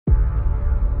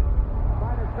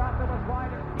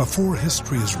Before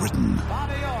history is written,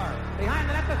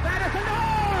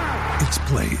 it's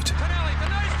played.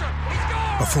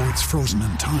 Before it's frozen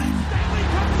in time,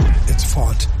 it's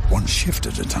fought one shift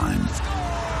at a time.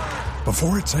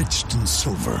 Before it's etched in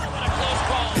silver,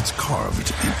 it's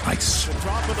carved in ice.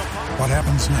 What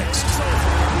happens next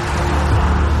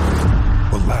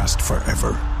will last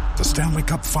forever. The Stanley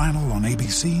Cup Final on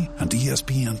ABC and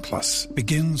ESPN Plus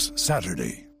begins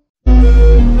Saturday.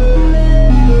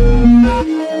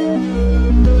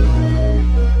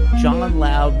 John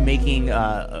Loud making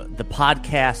the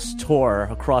podcast tour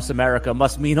across America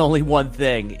must mean only one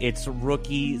thing. It's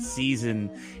rookie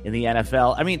season in the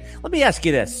NFL. I mean, let me ask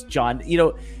you this, John.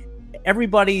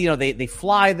 Everybody, they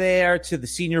fly there to the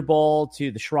Senior Bowl, to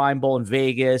the Shrine Bowl in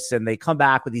Vegas, and they come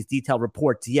back with these detailed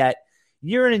reports. Yet,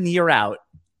 year in and year out,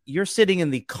 you're sitting in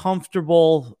the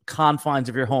comfortable confines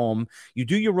of your home. You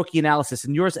do your rookie analysis,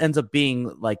 and yours ends up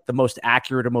being like the most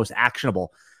accurate or most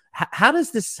actionable. How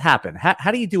does this happen?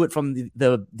 How do you do it from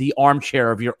the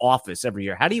armchair of your office every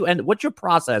year? How do you end? What's your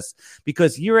process?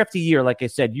 Because year after year, like I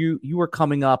said, you are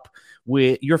coming up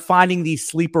with, you're finding these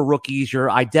sleeper rookies.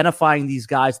 You're identifying these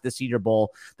guys at the Senior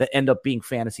Bowl that end up being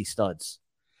fantasy studs.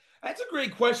 That's a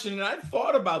great question, and I've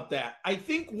thought about that. I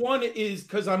think one is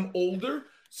because I'm older.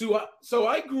 So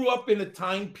I grew up in a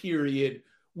time period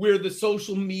where the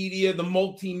social media, the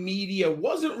multimedia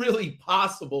wasn't really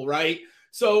possible, right?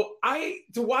 So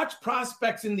to watch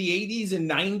prospects in the 80s and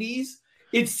 90s,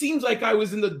 it seems like I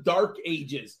was in the dark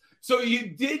ages. So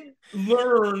you did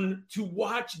learn to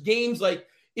watch games like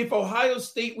if Ohio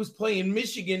State was playing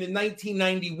Michigan in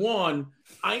 1991,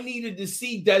 I needed to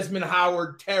see Desmond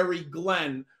Howard, Terry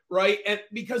Glenn, right? And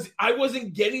because I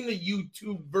wasn't getting the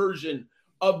YouTube version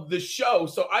of the show.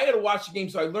 So I had to watch the game.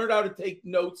 So I learned how to take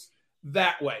notes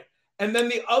that way. And then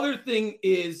the other thing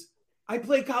is I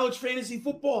play college fantasy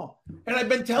football. And I've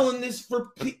been telling this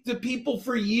to people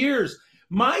for years.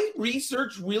 My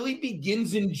research really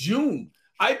begins in June.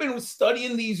 I've been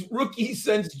studying these rookies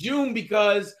since June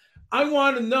because I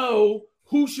want to know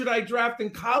who should I draft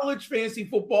in college fantasy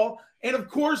football. And of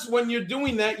course, when you're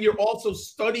doing that, you're also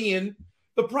studying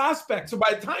the prospects. So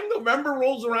by the time November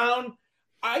rolls around,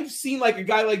 I've seen like a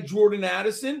guy like Jordan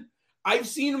Addison. I've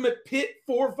seen him at Pitt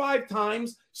 4 or 5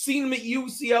 times, seen him at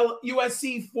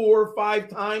USC 4 or 5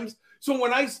 times. So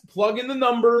when I plug in the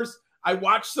numbers, I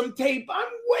watch some tape, I'm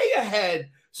way ahead.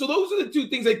 So those are the two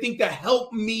things I think that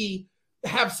help me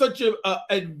have such an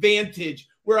advantage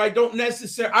where I don't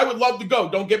necessarily, I would love to go.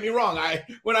 Don't get me wrong.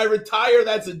 When I retire,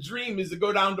 that's a dream, is to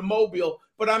go down to Mobile,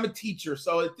 but I'm a teacher.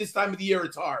 So at this time of the year,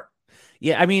 it's hard.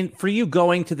 Yeah, I mean, for you,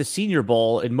 going to the Senior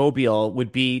Bowl in Mobile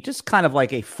would be just kind of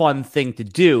like a fun thing to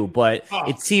do, but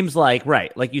it seems like,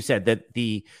 right, like you said, that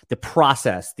the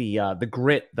process, the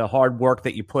grit, the hard work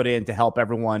that you put in to help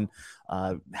everyone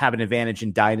have an advantage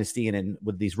in Dynasty and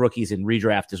with these rookies in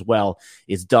redraft as well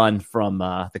is done from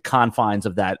the confines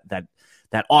of that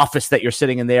office that you're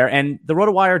sitting in there. And the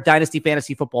RotoWire Dynasty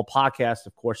Fantasy Football Podcast,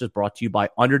 of course, is brought to you by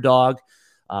Underdog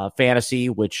Fantasy,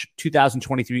 which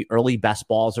 2023 early best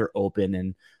balls are open,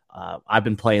 and I've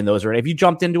been playing those already. Have you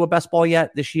jumped into a best ball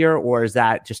yet this year, or is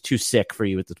that just too sick for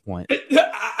you at this point?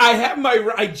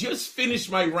 I just finished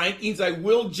my rankings. I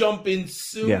will jump in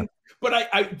soon, but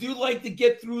I do like to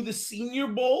get through the Senior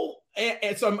Bowl,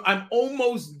 and so I'm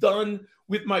almost done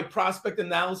with my prospect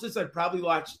analysis. I probably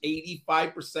watched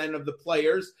 85% of the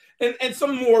players, and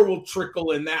some more will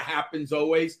trickle in. That happens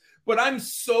always. But I'm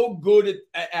so good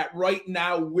at right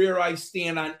now where I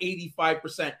stand on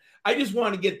 85%. I just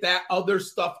want to get that other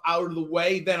stuff out of the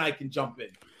way, then I can jump in.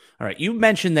 All right. You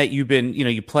mentioned that you've been,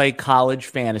 you play college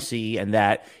fantasy and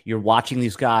that you're watching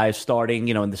these guys starting,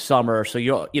 in the summer.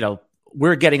 So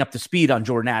we're getting up to speed on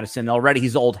Jordan Addison already.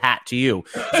 He's old hat to you.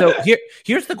 So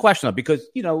here's the question though, because,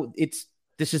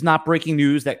 this is not breaking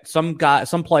news that some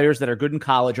players that are good in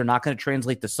college are not going to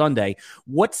translate to Sunday.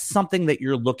 What's something that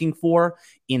you're looking for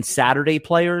in Saturday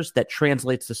players that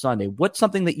translates to Sunday? What's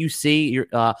something that you see,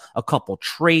 a couple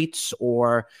traits,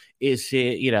 or is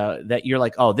it, that you're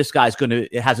like, oh, this guy's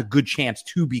it has a good chance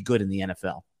to be good in the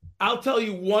NFL? I'll tell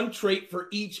you one trait for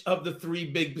each of the 3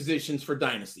 big positions for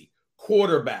Dynasty.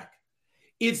 Quarterback.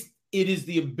 It is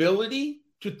the ability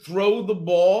to throw the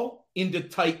ball into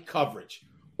tight coverage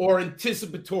or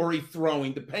anticipatory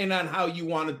throwing, depending on how you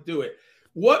want to do it.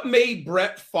 What made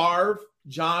Brett Favre,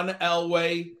 John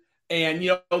Elway, and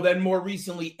then more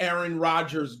recently Aaron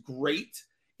Rodgers great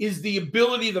is the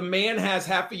ability the man has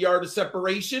half a yard of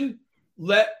separation.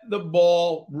 Let the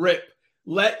ball rip.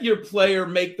 Let your player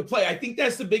make the play. I think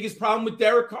that's the biggest problem with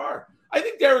Derek Carr. I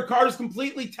think Derek Carr is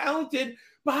completely talented,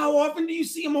 but how often do you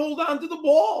see him hold on to the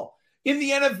ball? In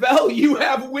the NFL, you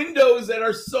have windows that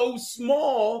are so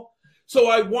small. So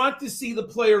I want to see the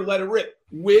player let it rip,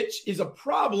 which is a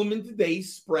problem in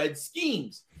today's spread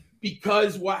schemes.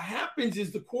 Because what happens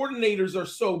is the coordinators are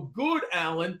so good,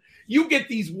 Alan, you get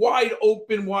these wide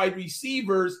open wide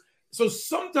receivers. So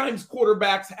sometimes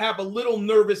quarterbacks have a little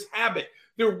nervous habit.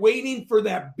 They're waiting for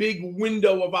that big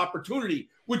window of opportunity,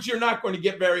 which you're not going to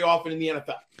get very often in the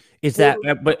NFL. Is that,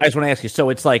 but I just want to ask you,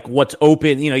 so it's like what's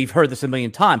open, you've heard this a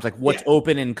million times, like what's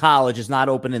open in college is not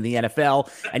open in the NFL,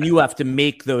 and you have to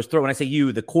make those throws. When I say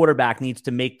you, the quarterback needs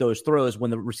to make those throws when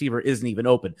the receiver isn't even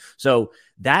open. So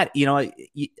that,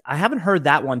 I haven't heard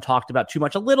that one talked about too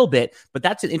much, a little bit, but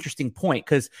that's an interesting point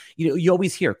because, you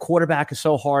always hear quarterback is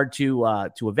so hard to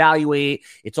evaluate.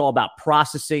 It's all about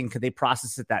processing. Could they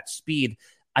process at that speed?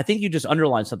 I think you just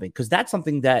underlined something because that's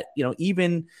something that,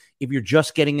 even if you're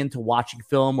just getting into watching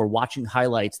film or watching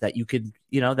highlights that you could,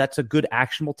 that's a good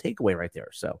actionable takeaway right there.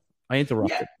 So I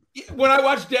interrupted. Yeah. When I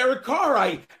watch Derek Carr,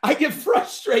 I get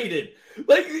frustrated.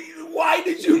 Like, why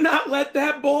did you not let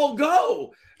that ball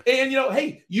go? And,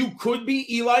 hey, you could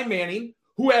be Eli Manning,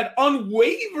 who had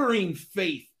unwavering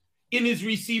faith in his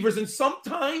receivers. And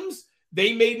sometimes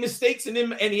they made mistakes in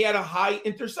him and he had a high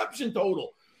interception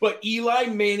total. But Eli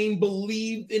Manning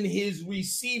believed in his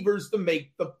receivers to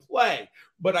make the play.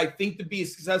 But I think to be a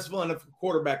successful NFL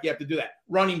quarterback, you have to do that.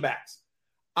 Running backs.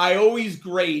 I always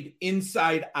grade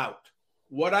inside out.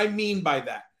 What I mean by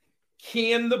that,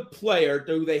 can the player,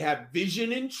 do they have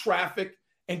vision in traffic,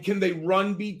 and can they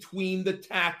run between the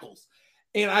tackles?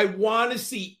 And I want to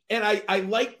see, and I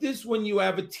like this when you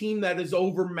have a team that is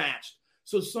overmatched.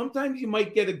 So sometimes you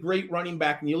might get a great running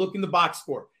back and you look in the box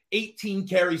score. 18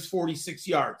 carries, 46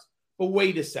 yards. But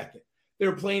wait a second.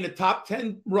 They're playing a top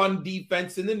 10 run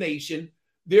defense in the nation.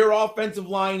 Their offensive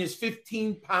line is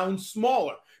 15 pounds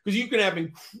smaller because you can have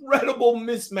incredible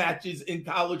mismatches in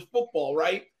college football,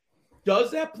 right?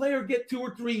 Does that player get 2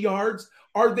 or 3 yards?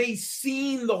 Are they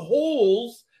seeing the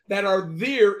holes that are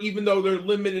there even though they're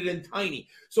limited and tiny?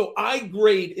 So I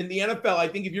grade in the NFL, I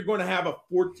think if you're going to have a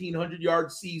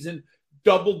 1,400-yard season,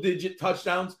 double-digit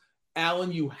touchdowns,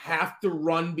 Alan, you have to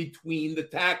run between the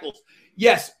tackles.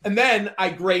 Yes, and then I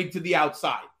grade to the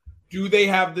outside. Do they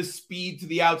have the speed to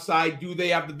the outside? Do they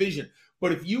have the vision?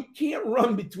 But if you can't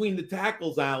run between the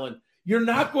tackles, Alan, you're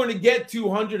not going to get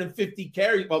 250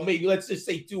 carries. Well, maybe let's just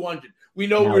say 200. We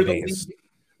know where the league,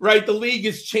 right? The league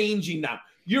is changing now.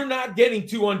 You're not getting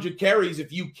 200 carries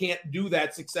if you can't do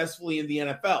that successfully in the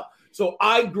NFL. So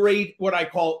I grade what I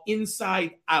call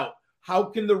inside out. How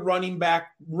can the running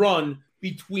back run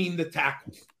between the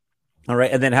tackles? All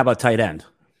right. And then how about tight end?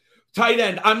 Tight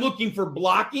end, I'm looking for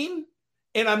blocking,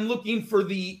 and I'm looking for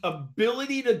the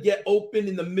ability to get open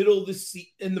in the middle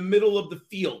of the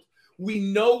field. We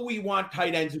know we want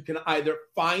tight ends who can either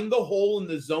find the hole in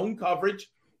the zone coverage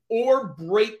or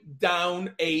break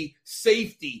down a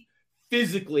safety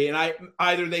physically. And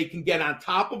either they can get on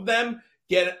top of them,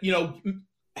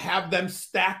 have them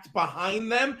stacked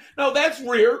behind them. Now, that's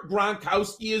rare.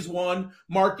 Gronkowski is one.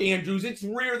 Mark Andrews. It's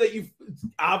rare that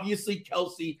obviously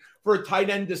Kelsey, for a tight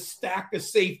end to stack a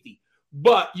safety.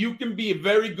 But you can be a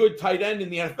very good tight end in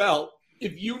the NFL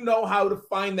if you know how to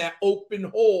find that open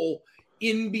hole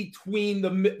in between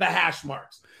the hash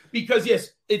marks. Because, yes,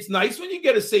 it's nice when you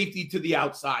get a safety to the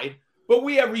outside, but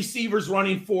we have receivers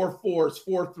running 4-4s,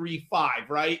 4-3-5,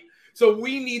 right? So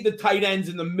we need the tight ends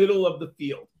in the middle of the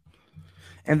field.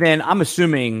 And then I'm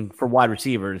assuming for wide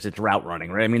receivers, it's route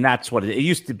running, right? I mean, that's what it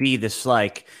used to be. This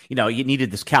you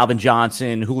needed this Calvin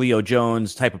Johnson, Julio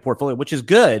Jones type of portfolio, which is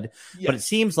good. Yes. But it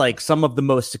seems like some of the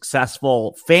most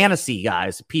successful fantasy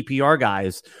guys, PPR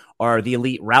guys, are the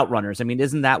elite route runners. I mean,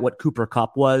 isn't that what Cooper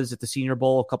Kupp was at the Senior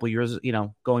Bowl a couple of years,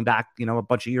 going back, a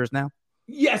bunch of years now?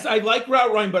 Yes, I like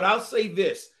route running, but I'll say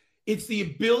this. It's the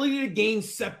ability to gain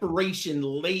separation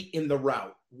late in the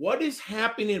route. What is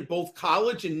happening in both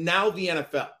college and now the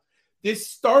NFL? This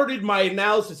started my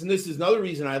analysis, and this is another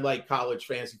reason I like college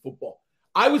fantasy football.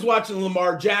 I was watching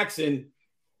Lamar Jackson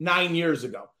 9 years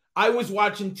ago. I was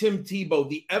watching Tim Tebow,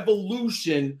 the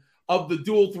evolution of the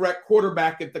dual threat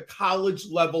quarterback at the college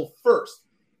level first.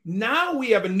 Now we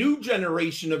have a new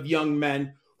generation of young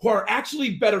men who are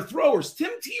actually better throwers.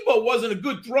 Tim Tebow wasn't a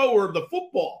good thrower of the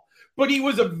football, but he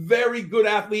was a very good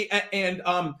athlete, and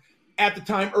at the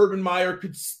time, Urban Meyer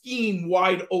could scheme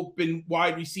wide open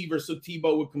wide receivers so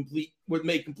Tebow would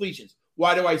make completions.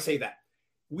 Why do I say that?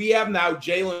 We have now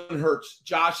Jalen Hurts,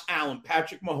 Josh Allen,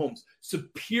 Patrick Mahomes,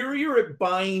 superior at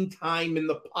buying time in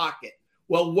the pocket.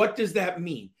 Well, what does that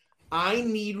mean? I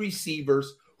need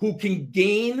receivers who can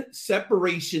gain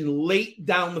separation late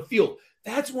down the field.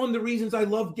 That's one of the reasons I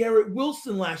love Garrett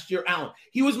Wilson last year, Alan.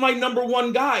 He was my number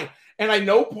one guy. And I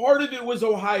know part of it was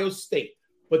Ohio State,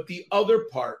 but the other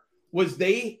part was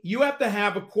you have to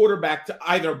have a quarterback to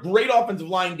either a great offensive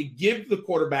line to give the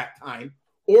quarterback time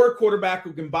or a quarterback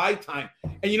who can buy time.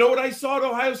 And you know what I saw at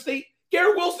Ohio State?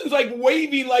 Garrett Wilson's like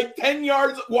waving like 10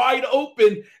 yards wide open.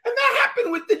 And that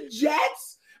happened with the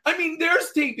Jets. I mean,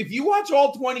 there's tape. If you watch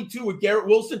all 22 with Garrett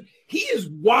Wilson, he is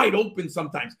wide open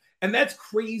sometimes. And that's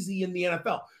crazy in the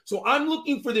NFL. So I'm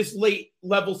looking for this late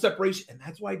level separation. And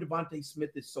that's why Devontae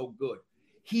Smith is so good.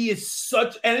 He is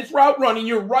and it's route running.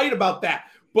 You're right about that.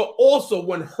 But also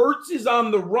when Hurts is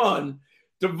on the run,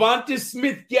 Devonta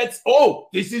Smith gets,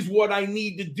 this is what I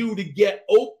need to do to get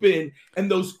open. And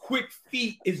those quick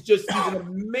feet is just an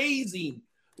amazing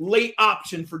late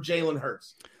option for Jalen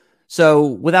Hurts. So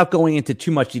without going into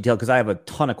too much detail, because I have a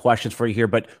ton of questions for you here,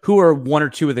 but who are one or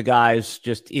two of the guys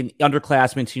just in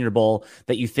underclassmen Senior Bowl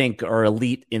that you think are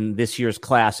elite in this year's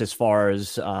class as far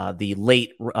as the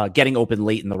late getting open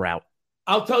late in the route?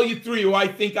 I'll tell you three who I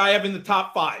think I have in the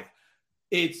top five.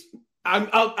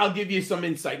 I'll give you some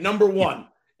insight. Number one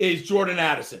is Jordan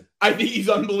Addison. I think he's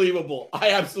unbelievable.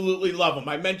 I absolutely love him.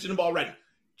 I mentioned him already.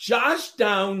 Josh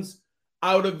Downs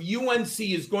out of UNC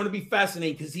is going to be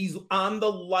fascinating because he's on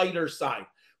the lighter side.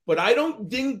 But I don't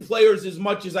ding players as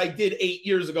much as I did 8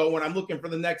 years ago when I'm looking for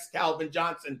the next Calvin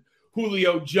Johnson,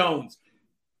 Julio Jones.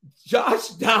 Josh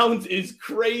Downs is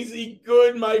crazy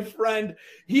good, my friend.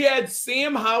 He had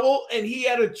Sam Howell, and he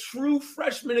had a true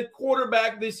freshman at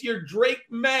quarterback this year, Drake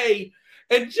May.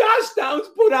 And Josh Downs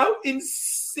put out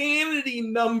insanity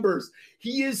numbers.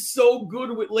 He is so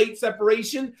good with late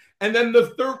separation. And then the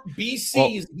third,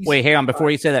 BC. Wait, hang on. Before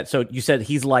you say that, so you said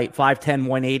he's light, 5'10",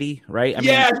 180, right?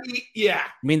 Yeah. I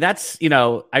mean, that's, I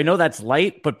know that's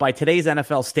light, but by today's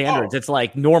NFL standards, it's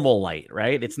like normal light,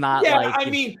 right? It's not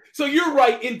so you're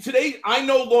right. In today, I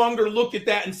no longer look at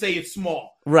that and say it's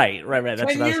small. Right. That's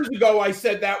 10 years ago, I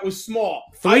said that was small.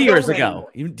 3 years ago.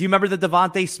 Do you remember the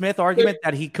Devontae Smith argument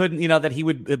that he couldn't, that he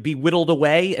would be whittled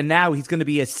away? And now he's going to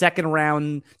be a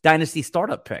second-round dynasty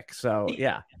startup pick. So,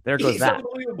 there goes that. He's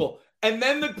unbelievable. And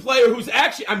then the player who's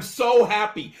actually, I'm so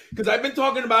happy because I've been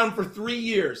talking about him for 3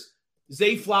 years,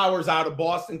 Zay Flowers out of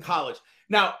Boston College.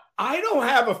 Now, I don't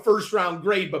have a first-round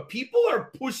grade, but people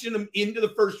are pushing him into the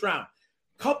first round.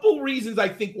 Couple reasons I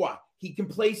think why. He can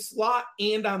play slot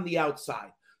and on the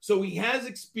outside. So he has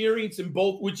experience in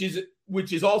both, which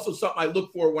is also something I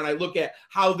look for when I look at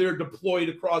how they're deployed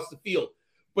across the field.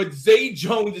 But Zay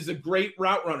Jones is a great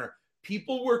route runner.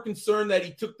 People were concerned that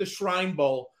he took the Shrine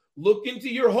Bowl. Look into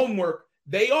your homework.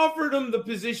 They offered him the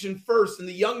position first, and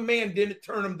the young man didn't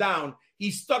turn him down.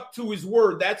 He stuck to his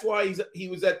word. That's why he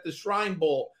was at the Shrine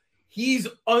Bowl. He's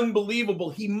unbelievable.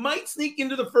 He might sneak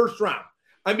into the first round.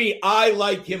 I mean, I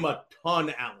like him a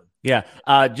ton, Alan. Yeah.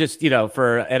 Just,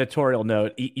 for editorial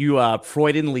note, you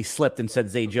Freudianly slipped and said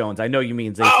Zay Jones. I know you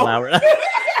mean Zay Flowers.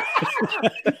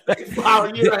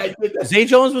 Wow, you're right. Zay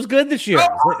Jones was good this year.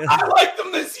 I liked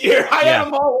him this year. I had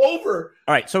him all over.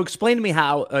 All right. So explain to me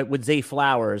how with Zay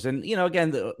Flowers, and,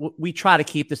 again, we try to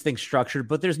keep this thing structured,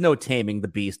 but there's no taming the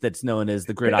beast that's known as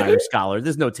the Gridiron Scholar.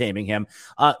 There's no taming him.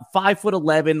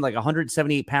 5'11", like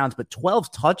 178 pounds, but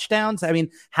 12 touchdowns. I mean,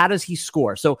 how does he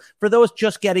score? So for those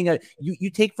just getting you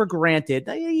take for granted,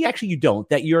 actually you don't,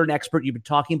 that you're an expert. You've been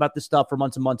talking about this stuff for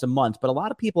months and months and months, but a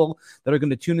lot of people that are going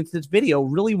to tune into this video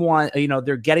really want,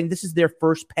 this is their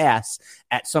first pass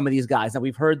at some of these guys. Now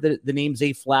we've heard the name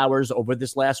Zay Flowers over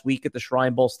this last week at the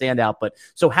Shrine Bowl standout, but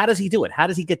so how does he do it? How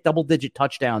does he get double-digit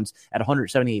touchdowns at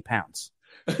 178 pounds?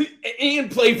 And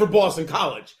play for Boston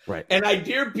College. Right. And I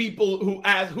dare people who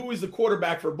ask, who is the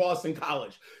quarterback for Boston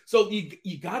College? So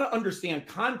you got to understand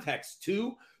context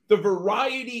too. The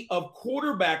variety of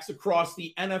quarterbacks across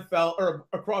the NFL or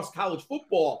across college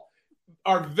football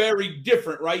are very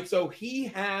different, right? So he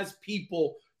has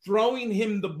people throwing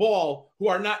him the ball who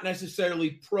are not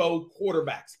necessarily pro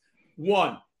quarterbacks.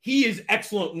 One, he is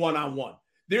excellent one-on-one.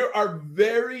 There are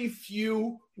very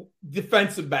few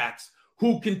defensive backs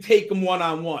who can take him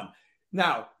one-on-one.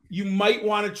 Now, you might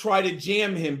want to try to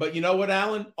jam him, but you know what,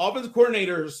 Alan? Offensive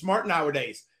coordinators are smart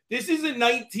nowadays. This isn't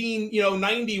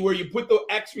 1990 where you put the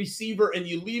X receiver and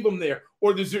you leave him there,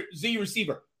 or the Z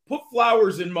receiver. Put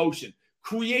Flowers in motion.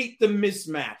 Create the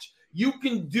mismatch. You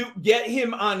can get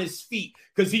him on his feet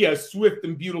because he has swift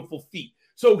and beautiful feet.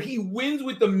 So he wins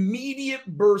with immediate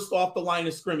burst off the line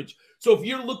of scrimmage. So if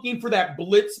you're looking for that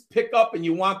blitz pickup and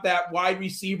you want that wide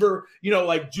receiver,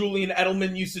 like Julian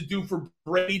Edelman used to do for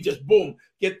Brady, just boom,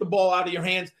 get the ball out of your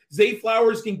hands. Zay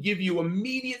Flowers can give you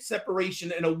immediate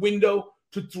separation and a window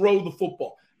to throw the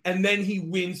football. And then he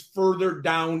wins further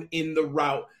down in the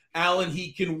route. Allen,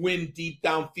 he can win deep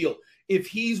downfield. If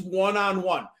he's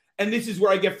one-on-one, and this is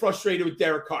where I get frustrated with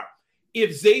Derek Carr.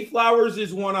 If Zay Flowers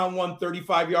is one-on-one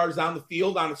 35 yards down the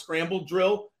field on a scramble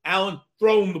drill, Allen,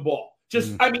 throw him the ball.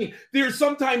 I mean, there's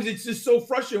sometimes it's just so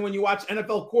frustrating when you watch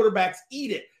NFL quarterbacks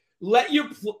eat it. Let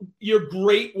your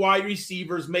great wide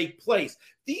receivers make plays.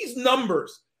 These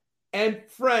numbers, and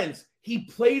friends, he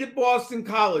played at Boston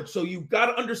College, so you've got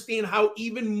to understand how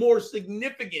even more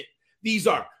significant these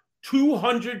are.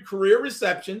 200 career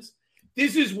receptions.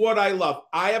 This is what I love.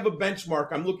 I have a benchmark.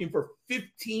 I'm looking for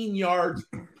 15 yards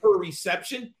per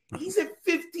reception. He's at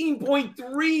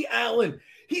 15.3, Allen.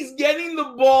 He's getting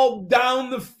the ball down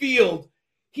the field.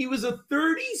 He was a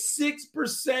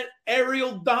 36%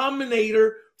 aerial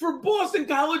dominator for Boston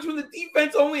College when the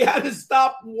defense only had to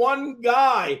stop one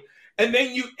guy. And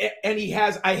then he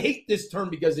has, I hate this term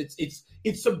because it's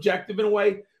subjective in a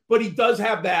way, but he does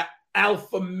have that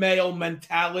alpha male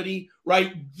mentality,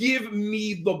 right? Give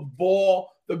me the ball.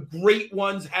 The great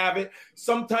ones have it.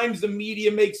 Sometimes the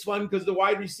media makes fun because the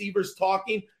wide receiver's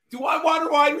talking. Do I want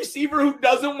a wide receiver who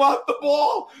doesn't want the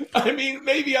ball? I mean,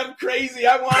 maybe I'm crazy.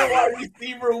 I want a wide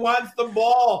receiver who wants the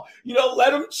ball.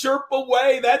 Let him chirp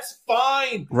away. That's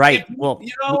fine. Right.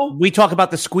 We talk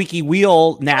about the squeaky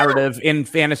wheel narrative in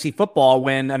fantasy football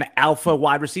when an alpha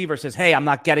wide receiver says, hey, I'm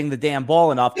not getting the damn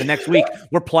ball enough. The next week,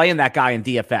 we're playing that guy in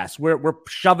DFS. We're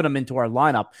shoving him into our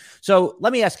lineup. So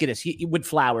let me ask you this. With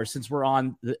Flowers, since we're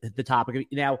on the topic,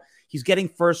 now he's getting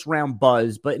first round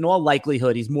buzz, but in all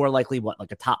likelihood, he's more likely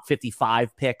like a top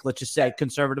 55 pick, let's just say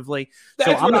conservatively.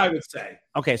 That's what I would say.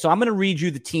 Okay, so I'm going to read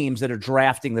you the teams that are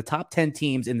drafting the top 10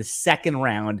 teams in the second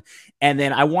round. And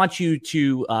then I want you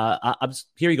to,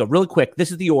 here you go, really quick. This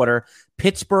is the order.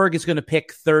 Pittsburgh is going to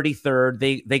pick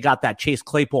 33rd. They got that Chase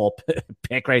Claypool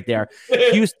pick right there.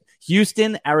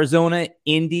 Houston, Arizona,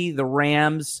 Indy, the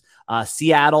Rams,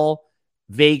 Seattle,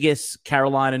 Vegas,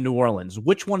 Carolina, New Orleans.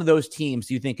 Which one of those teams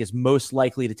do you think is most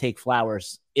likely to take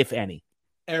Flowers, if any?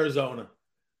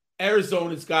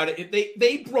 Arizona's got it.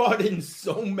 They brought in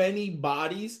so many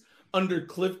bodies under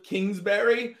Cliff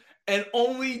Kingsbury, and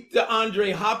only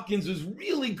DeAndre Hopkins was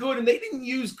really good, and they didn't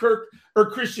use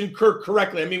Christian Kirk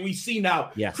correctly. I mean, we see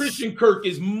now Christian Kirk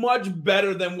is much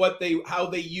better than how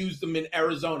they used him in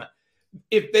Arizona.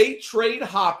 If they trade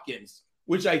Hopkins,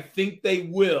 which I think they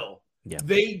will,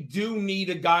 they do need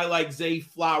a guy like Zay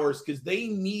Flowers because they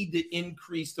need to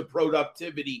increase the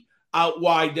productivity out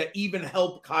wide to even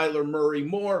help Kyler Murray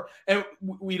more. And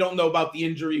we don't know about the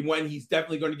injury when he's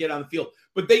definitely going to get on the field,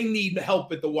 but they need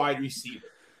help at the wide receiver.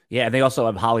 Yeah, and they also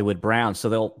have Hollywood Brown, so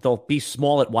they'll be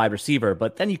small at wide receiver,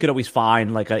 but then you could always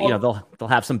find they'll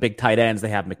have some big tight ends. They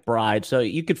have McBride, so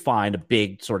you could find a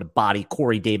big sort of body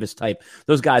Corey Davis type.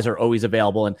 Those guys are always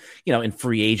available, and in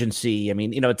free agency. I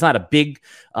mean, it's not a big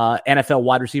NFL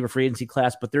wide receiver free agency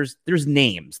class, but there's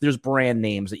brand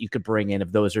names that you could bring in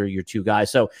if those are your two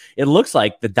guys. So it looks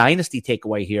like the dynasty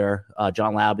takeaway here,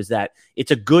 John Laub, is that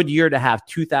it's a good year to have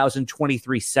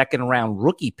 2023 second round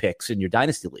rookie picks in your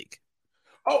dynasty league.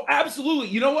 Oh, absolutely.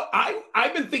 You know what?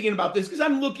 I've been thinking about this because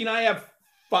I'm looking. I have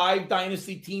 5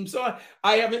 dynasty teams, so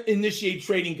I haven't initiated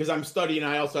trading because I'm studying.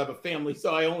 I also have a family,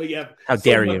 so I only have. How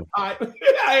dare you? How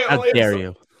dare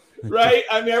you? Right?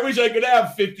 I mean, I wish I could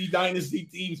have 50 dynasty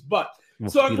teams, but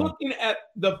so I'm looking at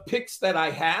the picks that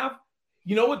I have.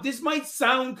 You know what? This might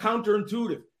sound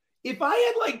counterintuitive. If I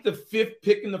had like the 5th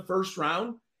pick in the first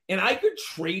round and I could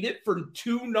trade it for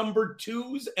 2 number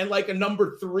 2s and like a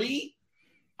number 3.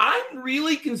 I'm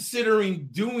really considering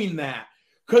doing that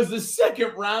because the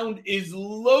second round is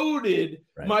loaded,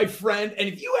 my friend. And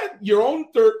if you have your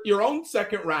own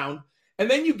second round, and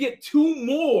then you get 2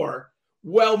 more,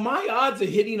 well, my odds of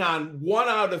hitting on 1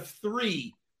 out of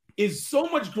 3 is so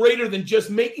much greater than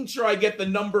just making sure I get the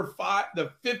number 5,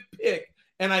 the 5th pick,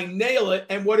 and I nail it.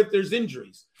 And what if there's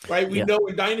injuries? Right? We know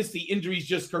in Dynasty, injuries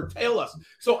just curtail us.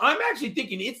 So I'm actually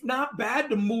thinking it's not bad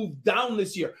to move down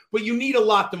this year, but you need a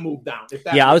lot to move down.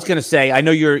 I was going to say, I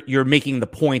know you're making the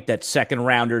point that second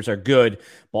rounders are good,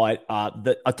 but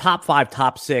a top 5,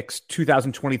 top 6,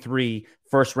 2023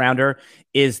 first rounder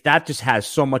just has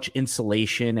so much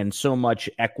insulation and so much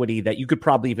equity that you could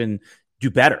probably even do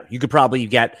better. You could probably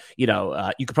get, you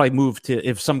could probably move to,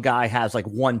 if some guy has like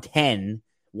 110,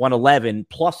 111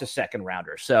 plus a second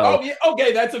rounder. So,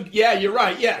 okay, you're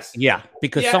right. Yes. Yeah,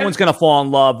 because someone's going to fall in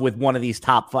love with one of these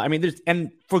top 5. I mean,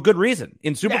 and for good reason.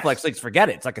 In Superflex leagues, forget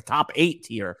it. It's like a top 8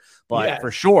 tier, but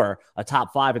for sure, a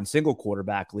top 5 in single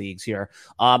quarterback leagues here.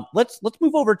 Let's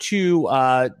move over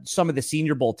to some of the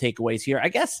Senior Bowl takeaways here. I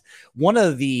guess one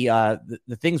of the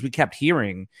things we kept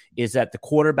hearing is that the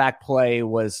quarterback play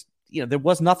was there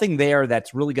was nothing there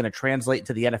that's really going to translate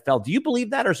to the NFL. Do you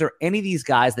believe that, or is there any of these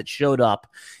guys that showed up,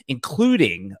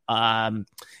 including, I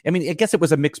guess it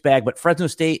was a mixed bag, but Fresno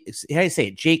State, how do you say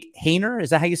it? Jake Haener?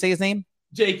 Is that how you say his name?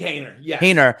 Jake Haener, yes.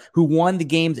 Haener, who won the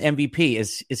game's MVP.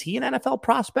 Is he an NFL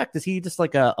prospect? Is he just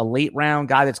like a late round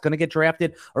guy that's going to get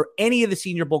drafted? Or any of the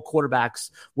Senior Bowl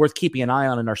quarterbacks worth keeping an eye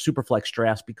on in our Superflex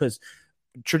drafts? Because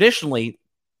traditionally,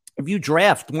 if you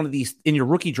draft one of these in your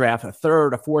rookie draft, a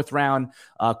third, a fourth round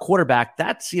quarterback,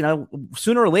 that's,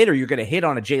 sooner or later, you're going to hit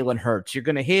on a Jalen Hurts. You're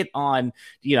going to hit on,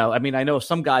 I know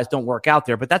some guys don't work out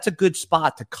there, but that's a good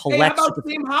spot to collect. Hey, how about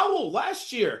Sam Howell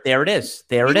last year? There it is.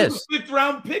 He was a 5th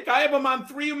round pick. I have him on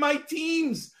 3 of my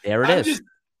teams. There it is.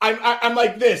 I'm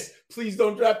like this. Please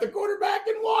don't draft the quarterback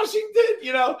in Washington.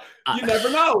 You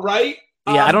never know, right?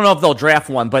 Yeah, I don't know if they'll draft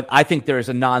one, but I think there's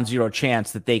a non-zero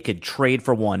chance that they could trade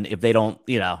for one if they don't,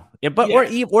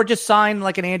 or just sign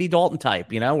like an Andy Dalton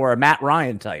type, or a Matt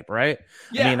Ryan type, right?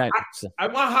 Yeah, I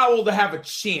want Howell to have a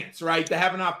chance, right? To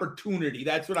have an opportunity.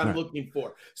 That's what I'm looking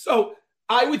for. So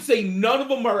I would say none of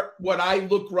them are what I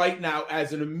look right now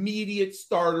as an immediate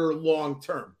starter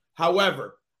long-term.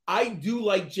 However, I do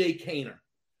like Jake Haener.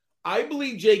 I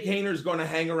believe Jake Haener is going to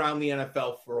hang around the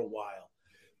NFL for a while.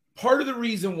 Part of the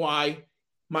reason why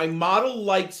my model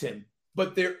likes him,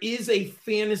 but there is a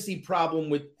fantasy problem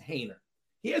with Haener.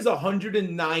 He has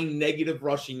 109 negative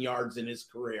rushing yards in his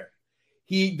career.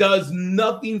 He does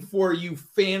nothing for you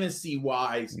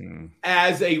fantasy-wise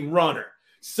as a runner.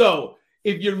 So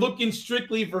if you're looking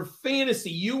strictly for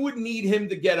fantasy, you would need him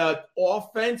to get an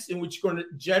offense in which you're going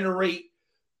to generate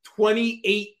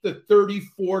 28 to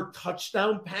 34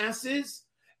 touchdown passes,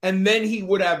 and then he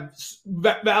would have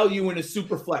value in a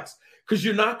super flex. Because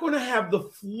you're not going to have the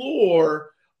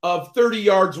floor of 30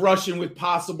 yards rushing with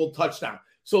possible touchdown.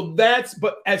 So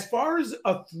but as far as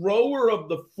a thrower of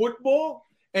the football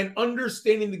and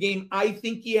understanding the game, I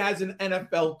think he has an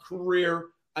NFL career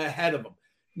ahead of him.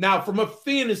 Now, from a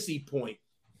fantasy point,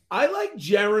 I like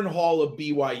Jaren Hall of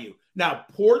BYU. Now,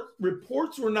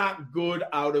 reports were not good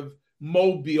out of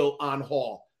Mobile on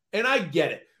Hall, and I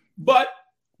get it. But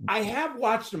I have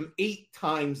watched him 8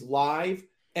 times live,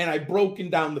 and I've broken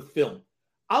down the film.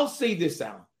 I'll say this,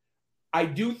 Alan. I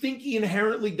do think he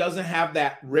inherently doesn't have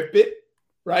that rip it,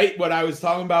 right? What I was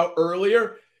talking about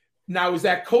earlier. Now, is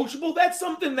that coachable? That's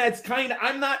something that's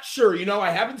I'm not sure.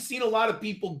 I haven't seen a lot of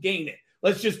people gain it.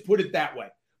 Let's just put it that way.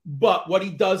 But what he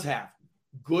does have,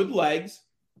 good legs.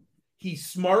 He's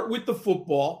smart with the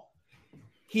football.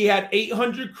 He had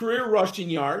 800 career rushing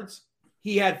yards.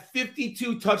 He had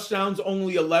 52 touchdowns,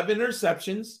 only 11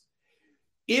 interceptions.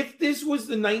 If this was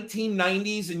the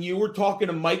 1990s and you were talking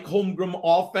a Mike Holmgren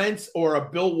offense or a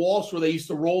Bill Walsh where they used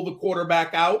to roll the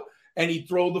quarterback out and he'd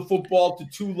throw the football to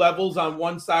 2 levels on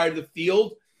one side of the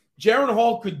field, Jaren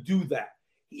Hall could do that.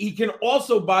 He can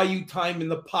also buy you time in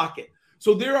the pocket.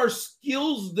 So there are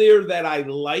skills there that I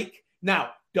like.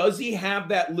 Now, does he have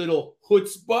that little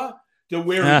chutzpah to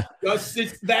where he just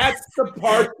sits? That's the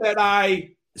part that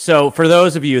I... So for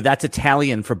those of you, that's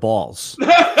Italian for balls.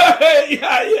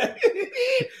 Yeah.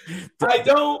 I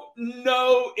don't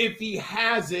know if he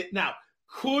has it. Now,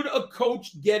 could a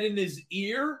coach get in his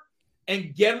ear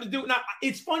and get him to do it? Now,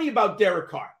 it's funny about Derek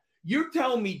Carr. You're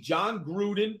telling me John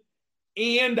Gruden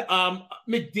and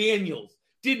McDaniels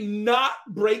did not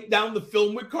break down the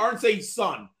film with Carr and say,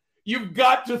 son, you've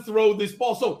got to throw this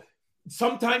ball. So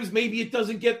sometimes maybe it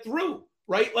doesn't get through,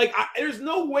 right? Like, there's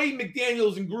no way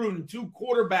McDaniels and Gruden, 2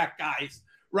 quarterback guys,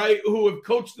 right, who have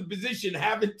coached the position,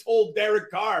 haven't told Derek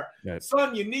Carr,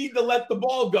 son, you need to let the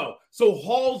ball go. So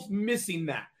Hall's missing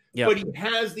that. Yep. But he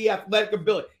has the athletic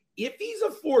ability. If he's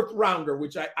a 4th rounder,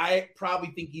 which I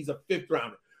probably think he's a 5th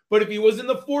rounder, but if he was in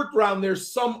the 4th round,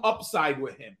 there's some upside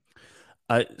with him.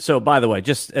 So, by the way,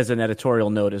 just as an editorial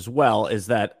note as well, is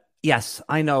that, yes,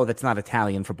 I know that's not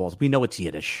Italian for balls. We know it's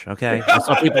Yiddish, okay?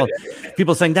 So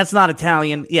people saying that's not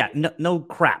Italian. Yeah, no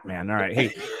crap, man. All right.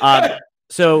 Hey,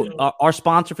 so our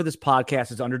sponsor for this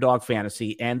podcast is Underdog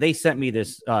Fantasy, and they sent me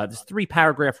this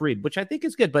 3-paragraph read, which I think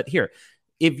is good. But here,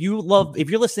 if you're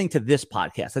listening to this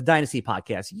podcast, the Dynasty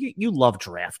podcast, you love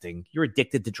drafting. You're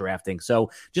addicted to drafting.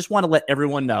 So just want to let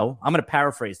everyone know, I'm going to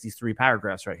paraphrase these 3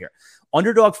 paragraphs right here.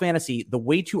 Underdog Fantasy, the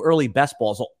way too early best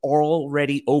balls are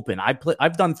already open.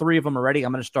 I've done 3 of them already.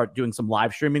 I'm going to start doing some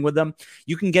live streaming with them.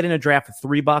 You can get in a draft for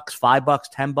 $3, $5,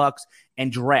 $10,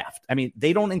 and draft. I mean,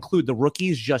 they don't include the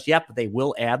rookies just yet, but they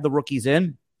will add the rookies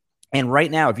in. And right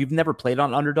now, if you've never played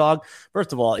on Underdog,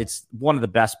 first of all, it's one of the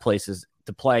best places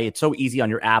to play. It's so easy on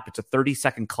your app. It's a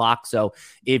 30-second clock. So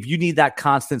if you need that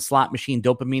constant slot machine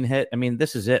dopamine hit, I mean,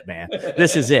 this is it, man.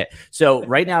 This is it. So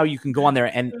right now you can go on there,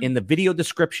 and in the video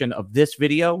description of this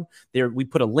video, we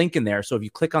put a link in there. So if you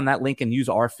click on that link and use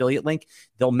our affiliate link,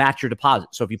 they'll match your deposit.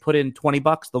 So if you put in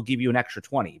 $20, they'll give you an extra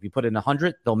 20. If you put in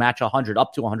 100, they'll match 100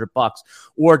 up to $100,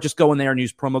 or just go in there and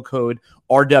use promo code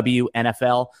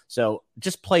RWNFL. So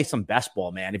just play some best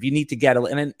ball, man. If you need to get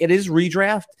and it is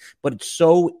redraft, but it's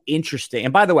so interesting.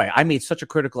 And by the way, I made such a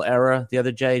critical error the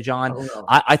other day, John. Oh, no.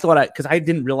 I thought because I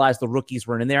didn't realize the rookies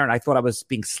weren't in there, and I thought I was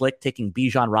being slick taking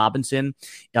Bijan Robinson,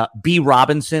 B.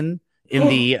 Robinson in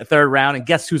the third round. And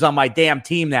guess who's on my damn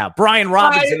team now? Brian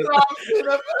Robinson.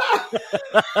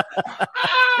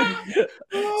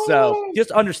 So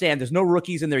just understand there's no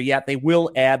rookies in there yet. They will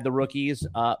add the rookies.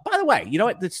 By the way, you know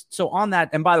what? So on that,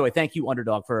 and by the way, thank you,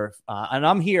 Underdog, for and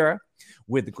I'm here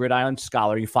with the Gridiron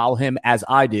Scholar. You follow him as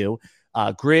I do.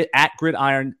 At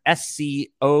Gridiron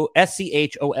SCHOL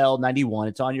 91.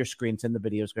 It's on your screen. It's in the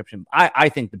video description. I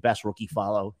think the best rookie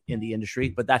follow in the industry,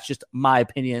 but that's just my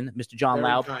opinion, Mr. John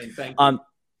Loud.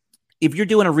 If you're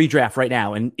doing a redraft right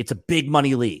now and it's a big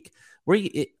money league, where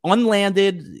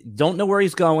unlanded, don't know where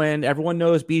he's going. Everyone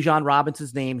knows Bijan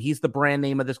Robinson's name. He's the brand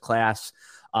name of this class.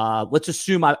 Let's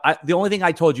assume the only thing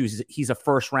I told you is he's a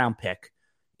first round pick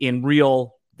in the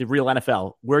real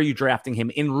NFL. Where are you drafting him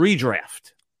in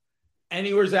redraft?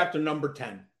 Anywhere's after number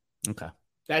 10. Okay.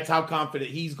 That's how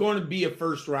confident he's going to be a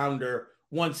first rounder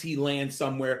once he lands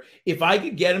somewhere. If I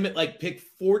could get him at like pick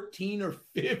 14 or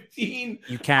 15,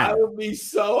 you can. I would be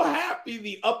so happy.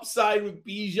 The upside with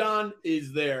Bijan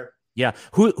is there. Yeah.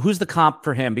 Who's the comp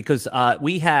for him? Because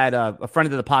we had a friend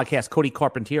of the podcast, Cody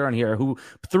Carpentier, on here who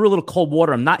threw a little cold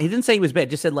water. He didn't say he was bad,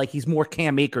 just said like he's more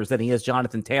Cam Akers than he is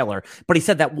Jonathan Taylor. But he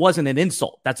said that wasn't an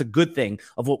insult. That's a good thing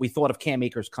of what we thought of Cam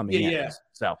Akers coming in. Yeah.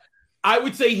 So I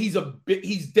would say he's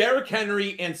Derrick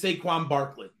Henry and Saquon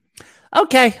Barkley.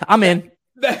 Okay, I'm in.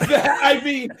 I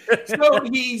mean, so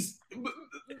he's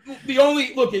the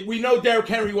only look. We know Derrick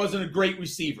Henry wasn't a great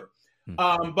receiver,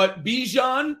 but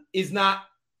Bijan is not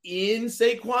in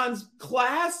Saquon's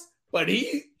class. But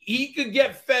he could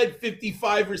get fed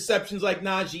 55 receptions like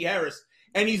Najee Harris,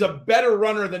 and he's a better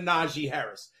runner than Najee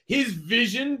Harris. His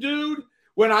vision, dude.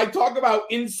 When I talk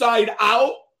about inside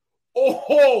out,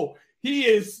 he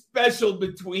is special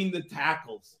between the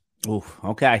tackles. Oof,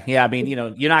 okay. Yeah, I mean,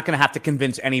 you're not going to have to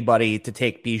convince anybody to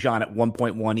take Bijan at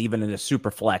 1.1, even in a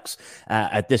super flex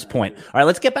at this point. All right,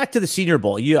 let's get back to the Senior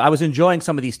Bowl. I was enjoying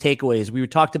some of these takeaways. We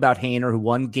talked about Haener, who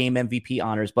won game MVP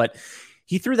honors, but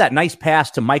he threw that nice pass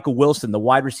to Michael Wilson, the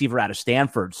wide receiver out of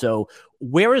Stanford. So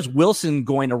where is Wilson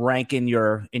going to rank in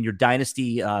your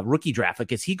dynasty rookie draft?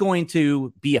 Like, is he going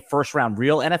to be a first-round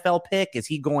real NFL pick? Is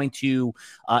he going to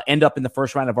end up in the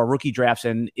first round of our rookie drafts?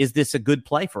 And is this a good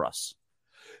play for us?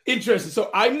 Interesting. So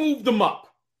I moved him up,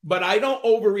 but I don't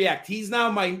overreact. He's now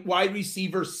my wide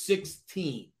receiver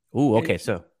 16. Ooh, okay.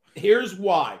 So here's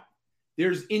why.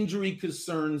 There's injury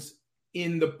concerns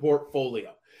in the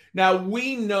portfolio. Now,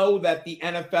 we know that the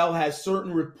NFL has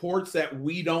certain reports that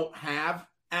we don't have,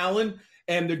 Alan,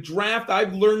 and the draft,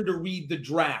 I've learned to read the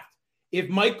draft. If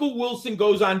Michael Wilson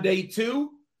goes on day 2,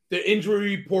 the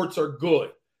injury reports are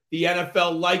good. The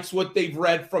NFL likes what they've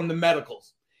read from the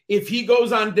medicals. If he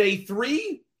goes on day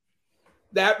 3,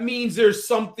 that means there's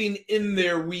something in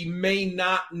there we may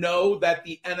not know that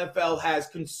the NFL has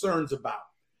concerns about.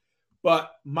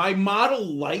 But my model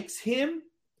likes him.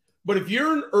 But if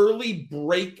you're an early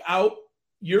breakout,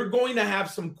 you're going to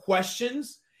have some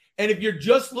questions. And if you're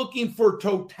just looking for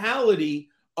totality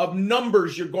of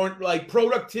numbers, you're going like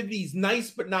productivity is nice,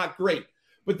 but not great.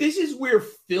 But this is where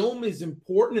film is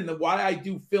important and why I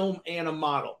do film and a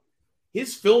model.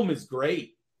 His film is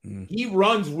great. He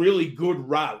runs really good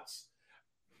routes.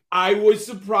 I was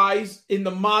surprised in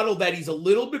the model that he's a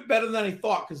little bit better than I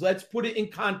thought, because let's put it in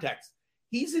context.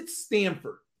 He's at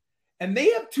Stanford, and they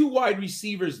have 2 wide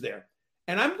receivers there.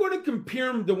 And I'm going to compare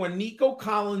him to when Nico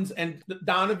Collins and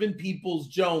Donovan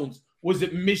Peoples-Jones was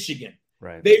at Michigan.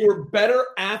 Right. They were better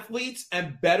athletes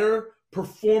and better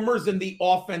performers than the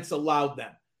offense allowed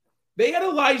them. They had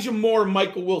Elijah Moore and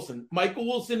Michael Wilson. Michael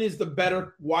Wilson is the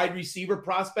better wide receiver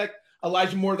prospect.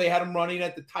 Elijah Moore, they had him running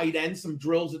at the tight end, some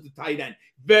drills at the tight end.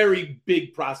 Very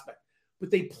big prospect. But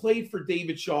they played for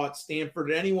David Shaw at Stanford.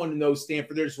 And anyone who knows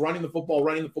Stanford, they're just running the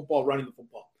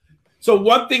football. So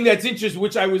one thing that's interesting,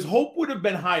 which I was hope would have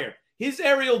been higher, his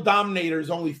aerial dominator is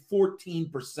only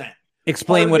 14%.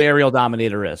 Explain what aerial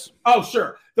dominator is. Oh,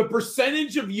 sure. The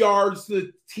percentage of yards to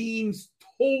the team's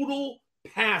total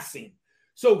passing.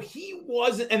 So he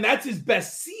wasn't, and that's his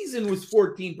best season was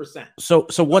 14%. So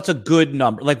what's a good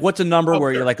number? Like, what's a number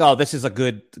where you're like, oh, this is a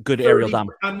good aerial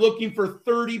dominance? I'm looking for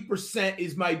 30%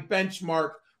 is my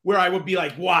benchmark where I would be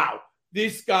like, wow,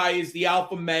 this guy is the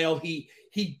alpha male. He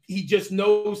just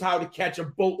knows how to catch a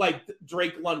boat like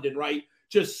Drake London, right?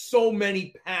 Just so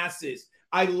many passes.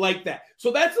 I like that.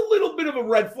 So that's a little bit of a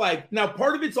red flag. Now,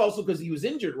 part of it's also because he was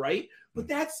injured, right? But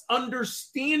that's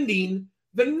understanding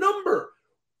the number.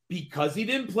 Because he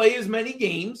didn't play as many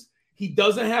games, he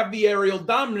doesn't have the aerial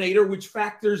dominator, which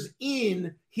factors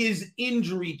in his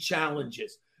injury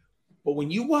challenges. But when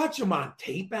you watch him on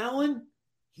tape, Alan,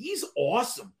 he's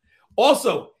awesome.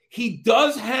 Also, he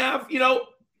does have,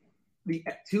 the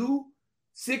 2'6",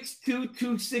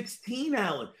 216,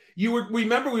 Alan.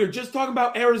 Remember, we were just talking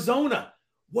about Arizona.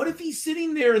 What if he's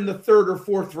sitting there in the third or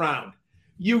fourth round?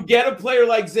 You get a player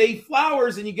like Zay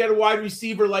Flowers and you get a wide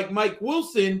receiver like Mike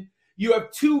Wilson. You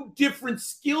have two different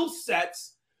skill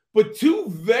sets, but two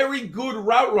very good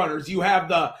route runners. You have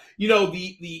the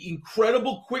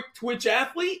incredible quick twitch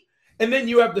athlete, and then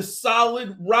you have the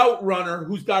solid route runner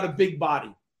who's got a big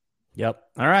body. Yep.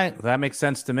 All right. That makes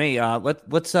sense to me.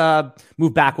 Let's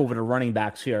move back over to running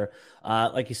backs here.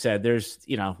 Like you said, there's,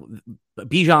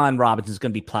 Bijan Robinson is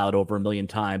going to be plowed over a million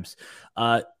times.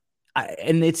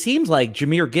 And it seems like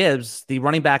Jahmyr Gibbs, the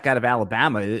running back out of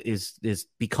Alabama, is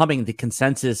becoming the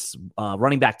consensus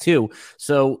running back too.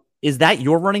 So is that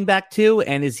your running back too?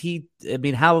 And is he? I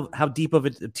mean, how deep of a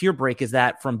tier break is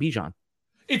that from Bijan?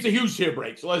 It's a huge tier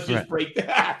break. So let's just break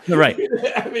that. Right.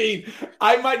 I mean,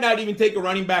 I might not even take a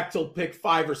running back till pick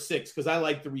 5 or 6 because I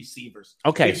like the receivers.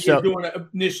 Okay, if you're doing an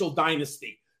initial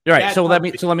dynasty. All right. So let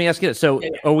me ask you this. So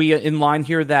are we in line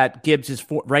here that Gibbs is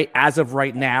as of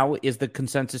right now is the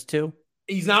consensus too?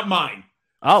 He's not mine.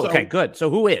 Oh, okay, good. So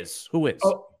who is?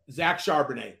 Oh, Zach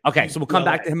Charbonnet. Okay, so we'll come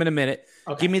back to him in a minute.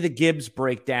 Okay. Give me the Gibbs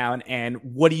breakdown, and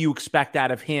what do you expect out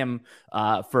of him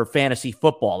for fantasy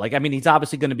football? Like, I mean, he's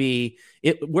obviously going to be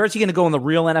 – where's he going to go in the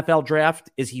real NFL draft?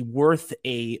 Is he worth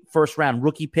a first-round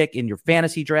rookie pick in your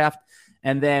fantasy draft?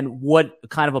 And then what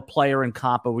kind of a player and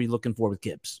comp are we looking for with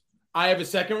Gibbs? I have a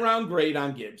second-round grade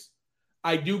on Gibbs.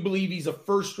 I do believe he's a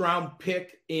first-round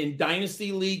pick in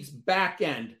dynasty leagues back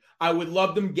end. I would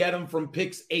love them get him from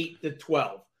picks 8 to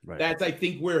 12. Right. That's, I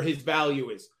think, where his value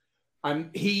is.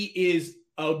 He is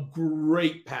a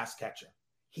great pass catcher.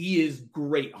 He is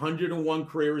great. 101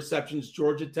 career receptions,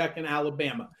 Georgia Tech and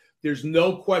Alabama. There's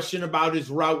no question about his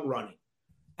route running.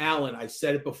 Allen, I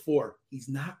said it before, he's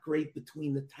not great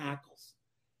between the tackles.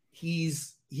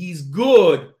 He's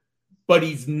good, but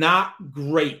he's not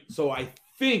great. So I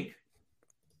think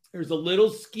there's a little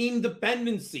scheme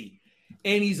dependency.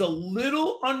 And he's a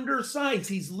little undersized.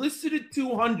 He's listed at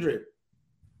 200.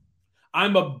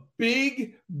 I'm a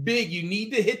big, you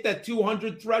need to hit that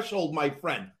 200 threshold, my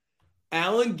friend.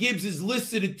 Alan Gibbs is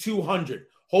listed at 200.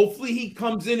 Hopefully he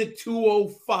comes in at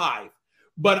 205.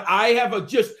 But I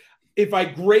have if I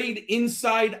grade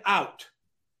inside out,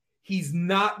 he's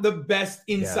not the best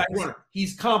inside runner.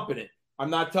 He's competent.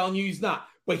 I'm not telling you he's not.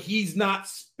 But he's not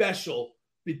special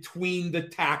between the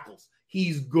tackles.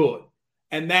 He's good.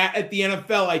 And that at the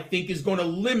NFL, I think, is going to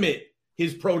limit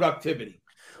his productivity.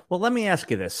 Well, let me ask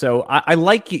you this. So I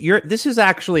like you. This is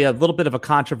actually a little bit of a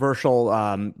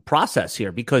controversial process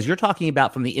here because you're talking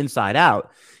about from the inside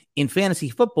out. In fantasy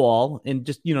football and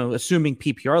just, assuming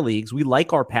PPR leagues, we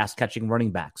like our pass catching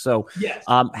running back. So yes.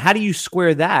 How do you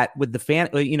square that with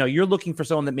the you're looking for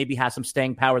someone that maybe has some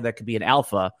staying power that could be an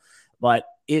alpha, but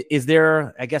is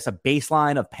there, I guess, a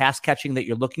baseline of pass catching that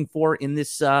you're looking for in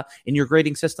this, in your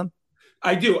grading system?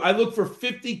 I do. I look for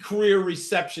 50 career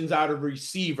receptions out of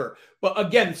receiver. But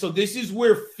again, so this is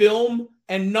where film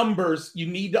and numbers, you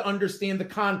need to understand the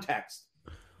context.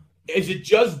 Is it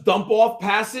just dump off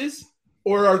passes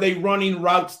or are they running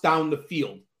routes down the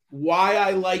field? Why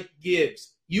I like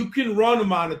Gibbs, you can run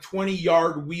him on a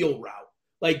 20-yard wheel route.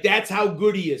 Like that's how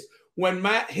good he is. When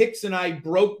Matt Hicks and I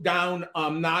broke down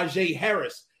Najee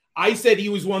Harris, I said he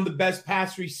was one of the best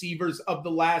pass receivers of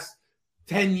the last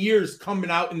 10 years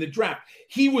coming out in the draft.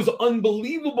 He was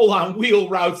unbelievable on wheel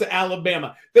routes at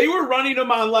Alabama. They were running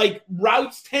him on like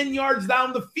routes 10 yards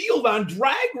down the field on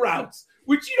drag routes,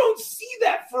 which you don't see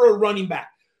that for a running back.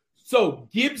 So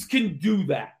Gibbs can do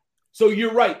that. So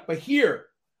you're right. But here,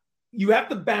 you have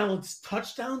to balance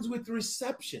touchdowns with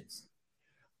receptions.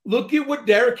 Look at what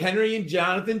Derrick Henry and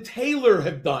Jonathan Taylor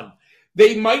have done.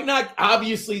 They might not,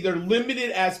 obviously, they're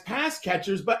limited as pass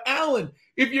catchers, but Allen,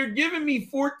 if you're giving me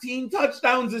 14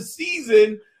 touchdowns a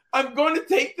season, I'm going to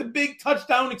take the big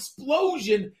touchdown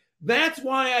explosion. That's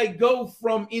why I go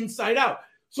from inside out.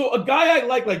 So a guy I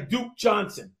like Duke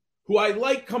Johnson, who I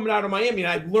like coming out of Miami,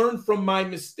 and I've learned from my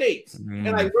mistakes, and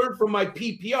I learned from my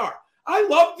PPR. I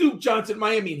love Duke Johnson at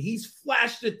Miami, and he's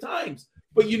flashed at times.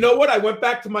 But you know what? I went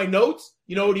back to my notes.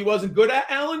 You know what he wasn't good at,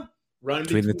 Alan? Running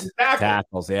between the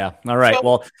tackles. Yeah. All right. So,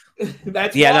 well,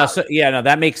 that's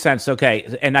that makes sense.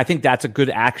 Okay. And I think that's a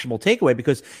good actionable takeaway,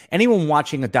 because anyone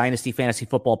watching a Dynasty Fantasy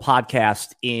Football podcast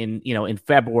in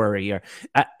February, or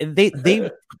they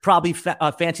probably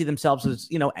fancy themselves as,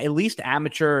 at least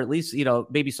amateur, at least,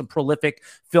 maybe some prolific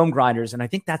film grinders. And I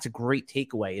think that's a great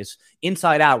takeaway, is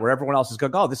inside out, where everyone else is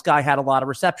going, oh, this guy had a lot of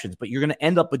receptions, but you're going to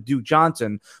end up with Duke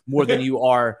Johnson more than you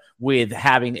are with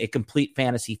having a complete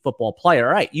fantasy football player.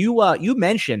 All right. You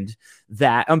mentioned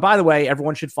that, and by the way,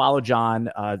 everyone should follow John,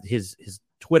 his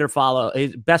Twitter follow,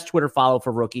 his best Twitter follow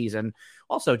for rookies, and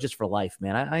also just for life,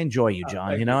 man. I enjoy you,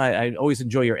 John. I always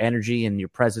enjoy your energy and your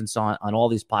presence on all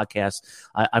these podcasts.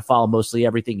 I follow mostly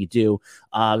everything you do,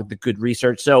 the good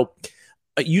research. So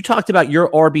you talked about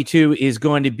your RB2 is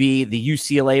going to be the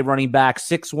UCLA running back,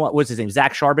 6'1". What's his name?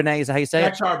 Zach Charbonnet, is that how you say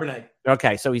it? Zach Charbonnet.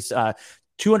 Okay, so he's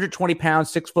 220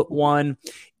 pounds, 6'1",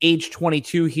 age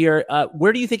 22 here.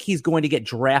 Where do you think he's going to get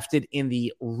drafted in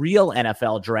the real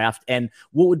NFL draft? And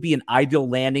what would be an ideal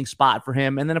landing spot for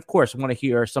him? And then, of course, I want to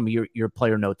hear some of your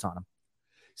player notes on him.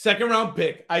 Second round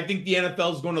pick. I think the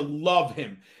NFL is going to love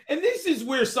him. And this is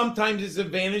where sometimes it's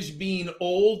advantage being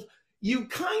old. You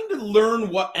kind of learn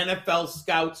what NFL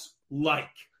scouts like.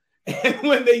 And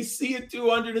when they see a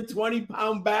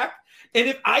 220-pound back, and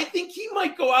if I think he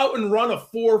might go out and run a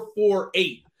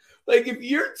 4.48. Like, if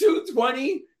you're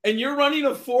 220 and you're running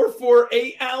a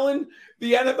 4.48, Alan,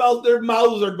 the NFL, their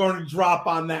mouths are going to drop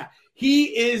on that.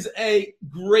 He is a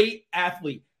great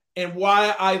athlete. And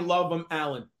why I love him,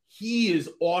 Alan, he is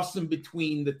awesome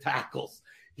between the tackles.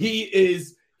 He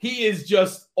is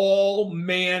just all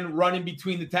man running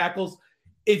between the tackles.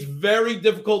 It's very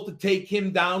difficult to take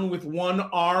him down with one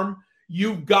arm.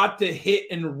 You've got to hit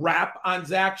and wrap on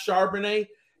Zach Charbonnet.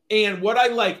 And what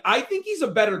I think he's a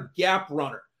better gap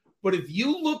runner. But if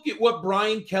you look at what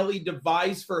Brian Kelly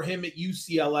devised for him at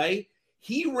UCLA,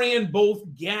 he ran both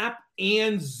gap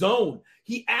and zone.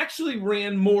 He actually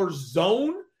ran more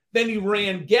zone than he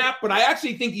ran gap, but I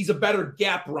actually think he's a better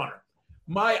gap runner.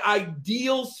 My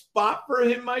ideal spot for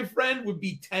him, my friend, would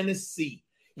be Tennessee.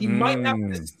 He might have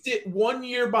to sit 1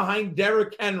 year behind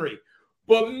Derrick Henry.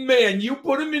 But, man, you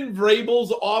put him in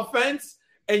Vrabel's offense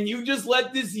and you just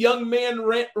let this young man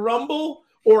rumble,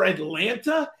 or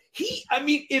Atlanta.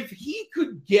 If he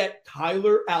could get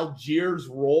Tyler Allgeier's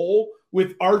role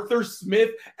with Arthur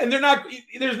Smith, and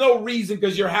there's no reason,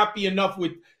 because you're happy enough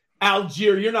with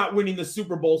Allgeier. You're not winning the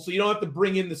Super Bowl, so you don't have to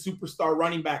bring in the superstar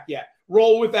running back yet.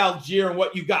 Roll with Allgeier and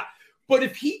what you got. But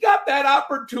if he got that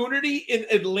opportunity in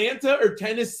Atlanta or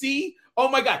Tennessee, oh,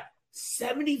 my God.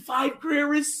 75 career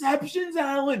receptions,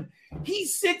 Alan.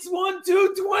 He's 6'1",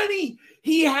 220.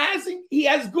 He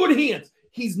has good hands.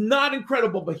 He's not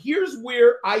incredible, but here's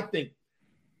where I think,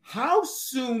 how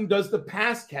soon does the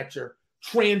pass catcher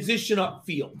transition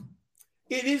upfield?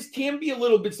 It can be a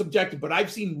little bit subjective, but I've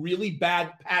seen really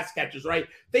bad pass catchers, right?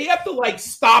 They have to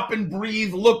stop and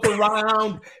breathe, look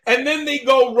around, and then they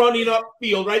go running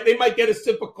upfield, right? They might get a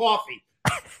sip of coffee.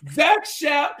 Zach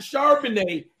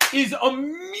Charbonnet is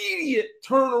immediate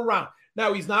turnaround.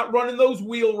 Now, he's not running those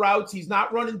wheel routes. He's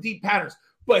not running deep patterns.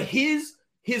 But his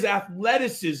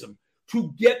athleticism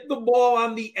to get the ball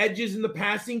on the edges in the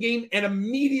passing game and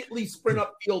immediately sprint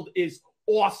upfield is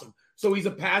awesome. So he's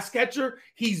a pass catcher.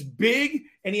 He's big,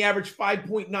 and he averaged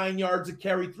 5.9 yards a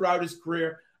carry throughout his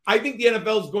career. I think the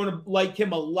NFL is going to like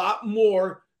him a lot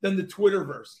more than the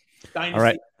Twitterverse. Dynasty. All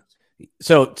right.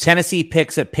 So Tennessee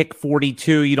picks at pick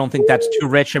 42. You don't think that's too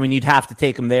rich? I mean, you'd have to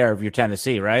take him there if you're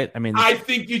Tennessee, right? I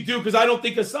think you do, because I don't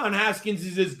think Hassan Haskins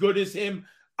is as good as him.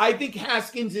 I think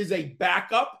Haskins is a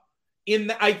backup.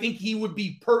 I think he would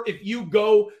be if you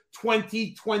go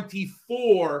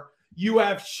 2024, you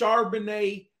have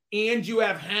Charbonnet and you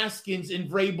have Haskins in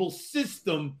Vrabel's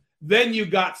system. Then you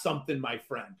got something, my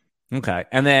friend. Okay.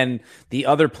 And then the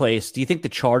other place, do you think the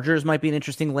Chargers might be an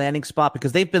interesting landing spot?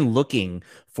 Because they've been looking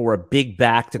for a big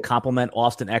back to complement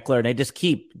Austin Eckler, and they just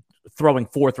keep throwing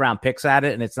fourth-round picks at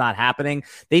it, and it's not happening.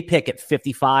 They pick at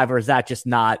 55, or is that just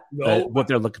not what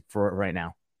they're looking for right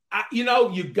now? You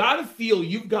got to feel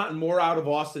you've gotten more out of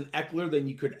Austin Eckler than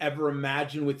you could ever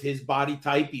imagine with his body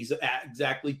type. He's at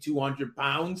exactly 200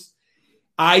 pounds.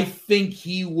 I think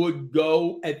he would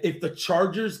go if the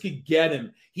Chargers could get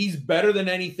him. He's better than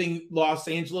anything Los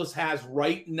Angeles has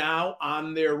right now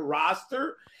on their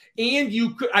roster. And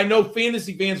I know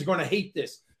fantasy fans are going to hate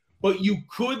this, but you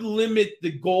could limit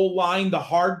the goal line, the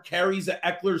hard carries that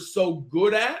Eckler's so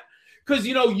good at. Because,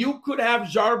 you could have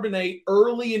Charbonnet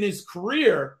early in his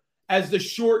career as the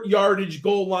short yardage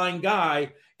goal line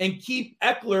guy and keep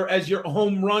Eckler as your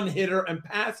home run hitter and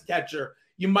pass catcher.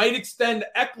 You might extend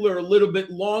Eckler a little bit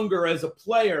longer as a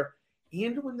player.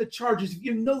 And when the Chargers, if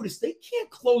you notice, they can't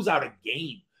close out a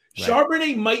game. Right.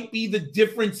 Charbonnet might be the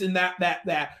difference in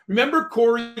that. Remember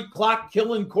Corey clock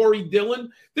killing Corey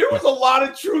Dillon? There was a lot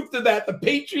of truth to that. The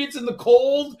Patriots in the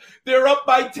cold, they're up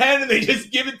by 10 and they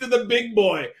just give it to the big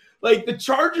boy. Like the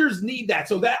Chargers need that.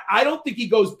 So that I don't think he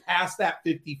goes past that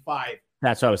 55.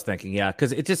 That's what I was thinking, yeah,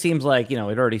 because it just seems like, it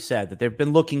already said that they've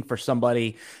been looking for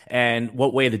somebody and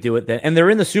what way to do it then. And they're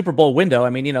in the Super Bowl window.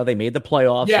 I mean, they made the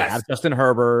playoffs. Yes. They have Justin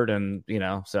Herbert and,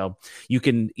 so you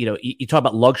can, you talk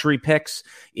about luxury picks.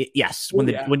 Yes,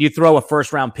 when you throw a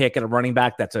first round pick at a running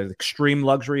back, that's an extreme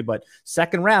luxury. But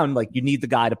second round, like you need the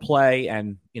guy to play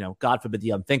and, God forbid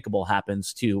the unthinkable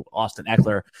happens to Austin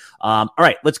Eckler. All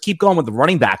right, let's keep going with the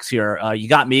running backs here. You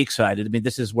got me excited. I mean,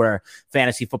 this is where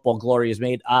fantasy football glory is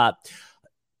made.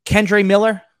 Kendre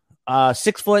Miller,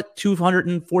 6 foot,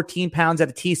 214 pounds out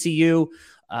of TCU.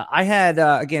 I had,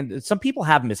 again, some people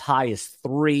have him as high as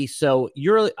 3. So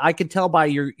I could tell by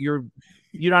you're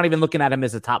not even looking at him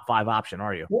as a top 5 option,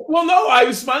 are you? Well, no, I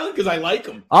was smiling because I like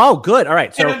him. Oh, good. All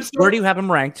right. So where do you have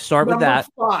him ranked? Start with that.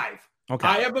 5. Okay.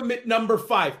 I have him at number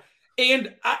 5.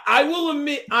 And I will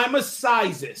admit I'm a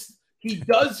sizist. He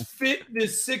does fit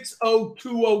this 6'0",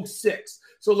 206.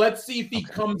 So let's see if he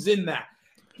comes in that.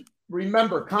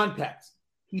 Remember, context.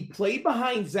 He played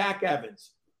behind Zach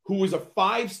Evans, who was a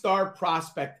 5-star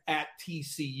prospect at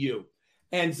TCU.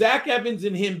 And Zach Evans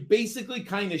and him basically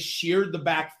kind of shared the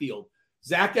backfield.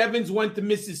 Zach Evans went to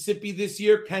Mississippi this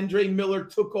year. Kendre Miller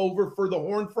took over for the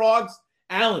Horned Frogs.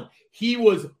 Allen, he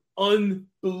was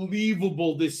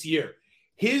unbelievable this year.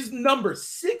 His number,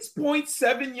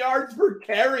 6.7 yards per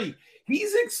carry.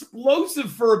 He's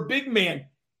explosive for a big man.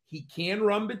 He can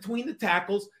run between the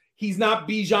tackles. He's not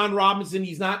Bijan Robinson.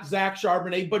 He's not Zach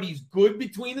Charbonnet, but he's good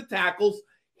between the tackles.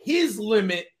 His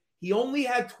limit, he only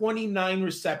had 29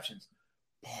 receptions.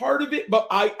 Part of it, but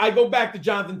I go back to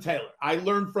Jonathan Taylor. I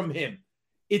learned from him.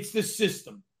 It's the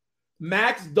system.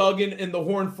 Max Duggan and the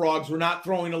Horned Frogs were not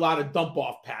throwing a lot of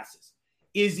dump-off passes.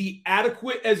 Is he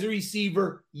adequate as a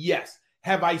receiver? Yes.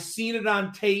 Have I seen it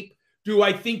on tape? Do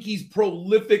I think he's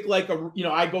prolific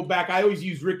I go back. I always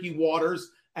use Ricky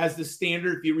Waters as the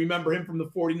standard. If you remember him from the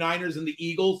 49ers and the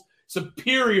Eagles,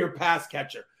 superior pass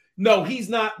catcher. No, he's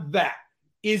not that.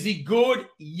 Is he good?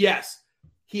 Yes.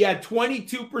 He had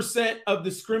 22% of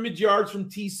the scrimmage yards from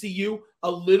TCU,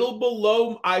 a little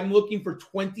below. I'm looking for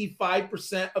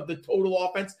 25% of the total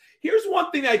offense. Here's one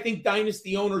thing I think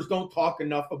dynasty owners don't talk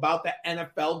enough about that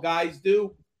NFL guys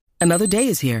do. Another day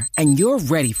is here, and you're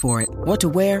ready for it. What to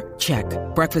wear? Check.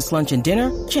 Breakfast, lunch, and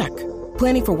dinner? Check.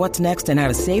 Planning for what's next and how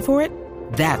to save for it?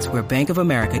 That's where Bank of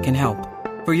America can help.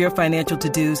 For your financial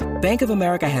to-dos, Bank of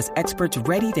America has experts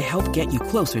ready to help get you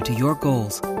closer to your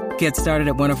goals. Get started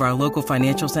at one of our local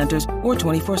financial centers or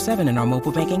 24/7 in our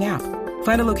mobile banking app.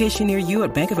 Find a location near you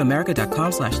at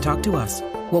bankofamerica.com/talktous.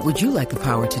 What would you like the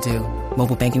power to do?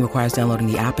 Mobile banking requires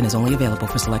downloading the app and is only available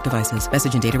for select devices.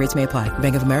 Message and data rates may apply.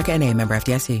 Bank of America NA, member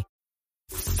FDIC.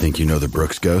 Think you know the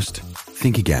Brooks Ghost?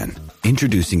 Think again.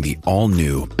 Introducing the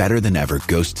all-new, better-than-ever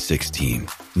Ghost 16.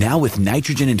 Now with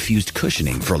nitrogen-infused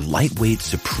cushioning for lightweight,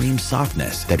 supreme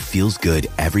softness that feels good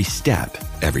every step,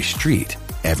 every street,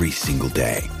 every single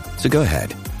day. So go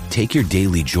ahead, take your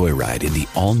daily joyride in the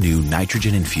all-new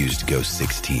nitrogen-infused Ghost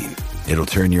 16. It'll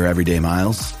turn your everyday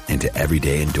miles into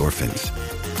everyday endorphins.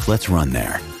 Let's run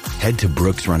there. Head to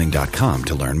brooksrunning.com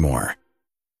to learn more.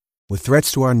 With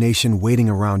threats to our nation waiting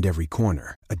around every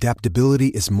corner, adaptability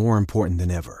is more important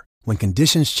than ever. When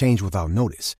conditions change without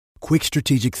notice, quick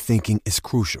strategic thinking is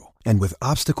crucial. And with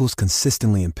obstacles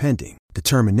consistently impending,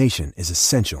 determination is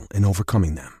essential in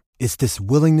overcoming them. It's this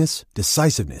willingness,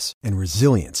 decisiveness, and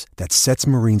resilience that sets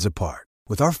Marines apart.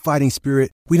 With our fighting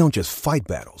spirit, we don't just fight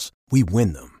battles, we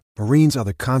win them. Marines are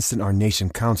the constant our nation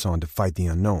counts on to fight the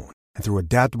unknown. And through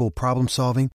adaptable problem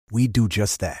solving, we do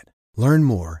just that. Learn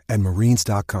more at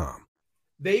marines.com.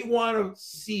 They want to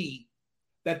see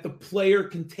that the player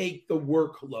can take the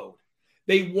workload.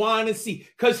 They want to see,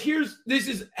 because this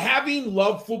is having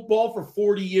loved football for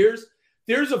 40 years.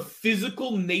 There's a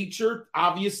physical nature,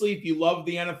 obviously, if you love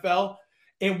the NFL.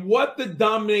 And what the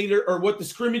dominator or what the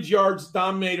scrimmage yards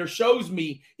dominator shows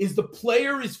me is the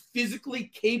player is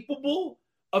physically capable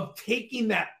of taking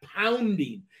that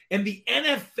pounding. And the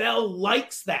NFL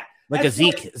likes that. Like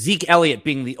Zeke Elliott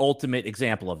being the ultimate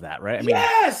example of that, right? I mean,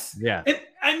 yes. Yeah. And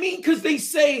because they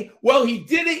say, well, he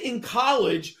did it in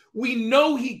college. We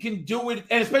know he can do it,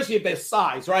 and especially if there's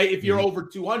size, right? If you're over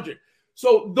 200.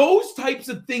 So those types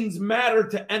of things matter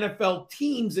to NFL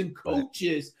teams and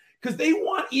coaches because they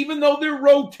want, even though they're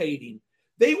rotating,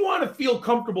 they want to feel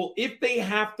comfortable. If they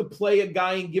have to play a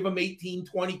guy and give him 18,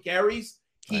 20 carries,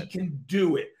 he can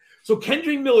do it. So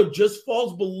Kendre Miller just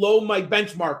falls below my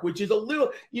benchmark, which is a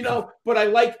little, but I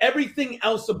like everything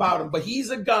else about him. But he's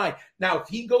a guy. Now, if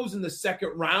he goes in the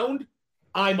second round,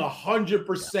 I'm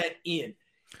 100% in.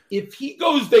 If he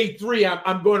goes day 3,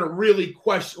 I'm going to really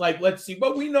question. Let's see.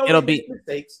 But we know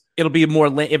mistakes. It'll be more.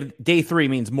 If day 3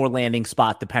 means more landing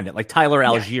spot dependent, like Tyler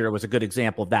Algier was a good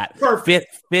example of that.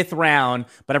 Perfect. Fifth round,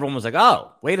 but everyone was like,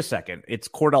 "Oh, wait a second, it's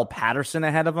Cordell Patterson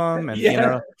ahead of him,"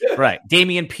 and right.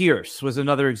 Damian Pierce was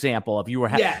another example of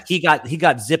he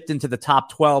got zipped into the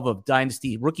top 12 of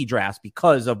dynasty rookie drafts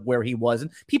because of where he was,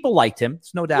 and people liked him.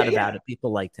 There's no doubt about it.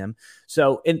 People liked him.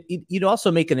 So, and you'd also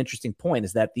make an interesting point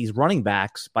is that these running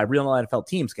backs by real NFL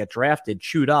teams get drafted,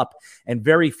 chewed up, and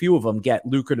very few of them get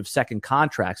lucrative second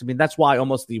contracts. I mean, that's why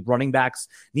almost the running backs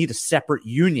need a separate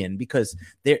union because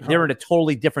they're in a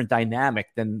totally different dynamic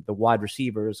than the wide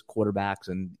receivers, quarterbacks,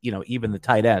 and even the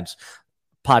tight ends.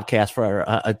 Podcast for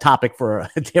a topic for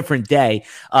a different day.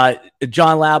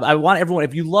 John Laub, I want everyone,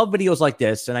 if you love videos like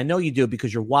this, and I know you do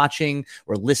because you're watching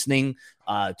or listening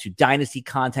to dynasty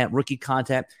content, rookie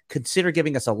content, consider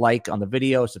giving us a like on the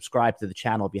video, subscribe to the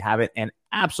channel if you haven't, and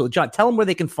absolutely, John, tell them where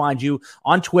they can find you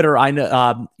on Twitter. I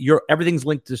know everything's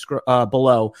linked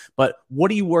below, but what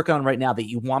are you working on right now that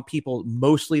you want people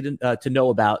mostly to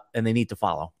know about and they need to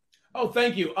follow? Oh,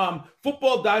 thank you.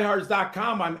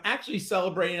 FootballDiehards.com. I'm actually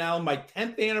celebrating, Alan, my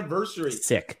 10th anniversary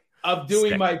of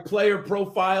doing my player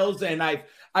profiles. And I've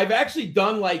actually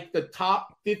done like the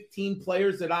top 15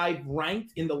 players that I've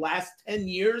ranked in the last 10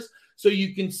 years. So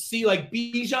you can see like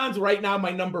Bijan's right now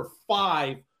my number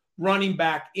 5 running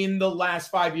back in the last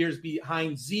 5 years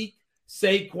behind Zeke,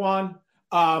 Saquon,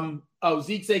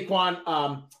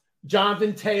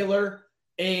 Jonathan Taylor,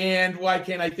 and why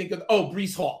can't I think of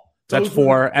Breece Hall. That's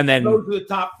 4, and then those are the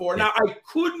top 4. Now I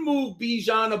could move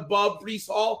Bijan above Breece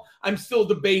Hall. I'm still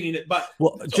debating it, but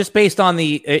just based on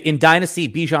in Dynasty,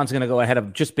 Bijan's going to go ahead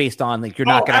of just based on you're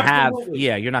not going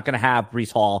to have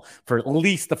Breece Hall for at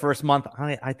least the first month.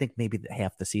 I think maybe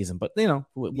half the season, but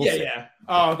we'll see.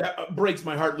 Oh, that breaks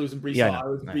my heart losing Breece Hall. I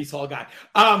was a Breece Hall guy.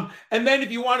 And then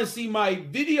if you want to see my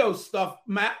video stuff,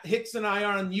 Matt Hicks and I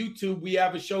are on YouTube. We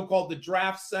have a show called The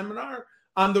Draft Seminar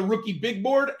on the Rookie Big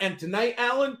Board, and tonight,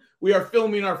 Alan, we are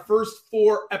filming our first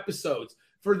 4 episodes.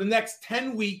 For the next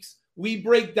 10 weeks, we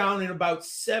break down in about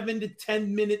 7 to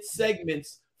 10 minute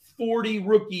segments 40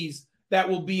 rookies that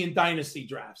will be in dynasty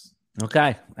drafts.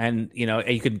 Okay. And,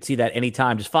 you can see that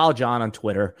anytime. Just follow John on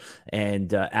Twitter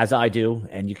and as I do,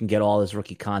 and you can get all his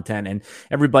rookie content. And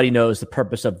everybody knows the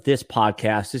purpose of this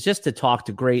podcast is just to talk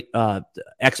to great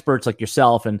experts like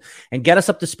yourself and get us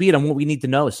up to speed on what we need to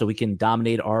know so we can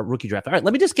dominate our rookie draft. All right,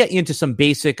 let me just get you into some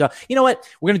basic, you know what?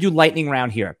 We're going to do lightning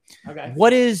round here. Okay.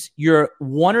 What is your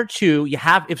 1 or 2 you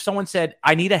have? If someone said,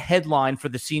 I need a headline for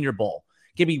the Senior Bowl,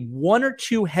 give me 1 or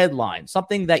 2 headlines,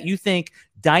 something that you think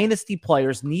dynasty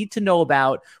players need to know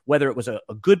about, whether it was a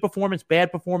good performance,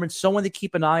 bad performance, someone to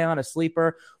keep an eye on, a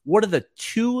sleeper. What are the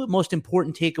 2 most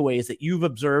important takeaways that you've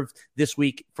observed this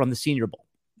week from the Senior Bowl?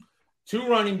 2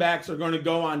 running backs are going to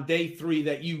go on day 3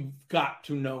 that you've got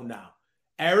to know now.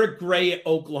 Eric Gray at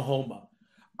Oklahoma.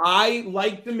 I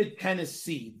liked him at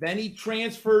Tennessee. Then he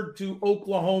transferred to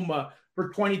Oklahoma for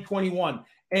 2021,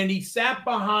 and he sat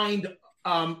behind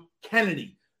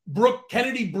Kennedy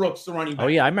Brooks, the running back. Oh,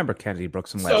 yeah, I remember Kennedy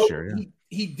Brooks from last year. Yeah.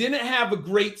 He didn't have a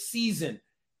great season.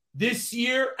 This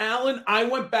year, Alan, I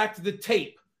went back to the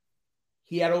tape.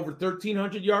 He had over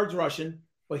 1,300 yards rushing,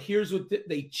 but here's what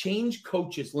they changed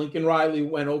coaches. Lincoln Riley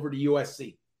went over to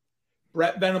USC.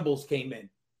 Brett Venables came in.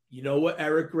 You know what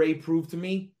Eric Gray proved to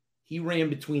me? He ran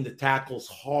between the tackles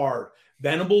hard.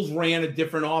 Venables ran a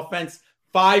different offense.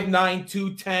 5'9",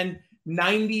 210,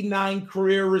 99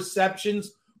 career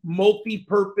receptions,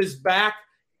 multi-purpose back.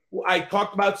 I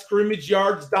talked about scrimmage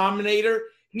yards dominator.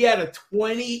 He had a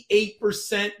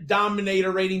 28%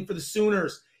 dominator rating for the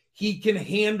Sooners. He can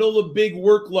handle a big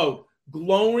workload.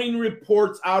 Glowing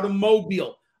reports out of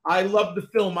Mobile. I love the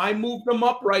film. I moved him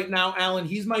up right now, Alan.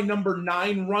 He's my number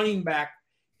 9 running back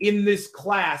in this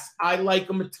class. I like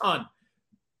him a ton.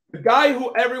 The guy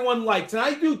who everyone likes, and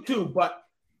I do too, but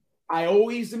I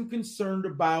always am concerned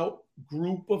about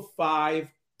group of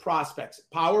 5 prospects.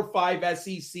 Power 5,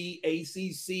 SEC,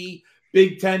 ACC,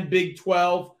 Big 10, Big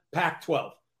 12,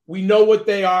 Pac-12. We know what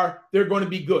they are. They're going to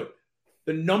be good.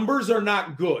 The numbers are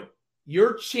not good.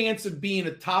 Your chance of being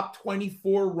a top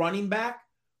 24 running back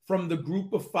from the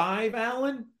group of 5,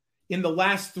 Alan, in the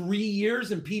last 3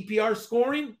 years in PPR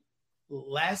scoring,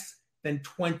 less than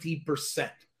 20%.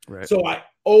 Right. So I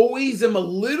always am a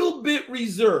little bit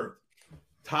reserved.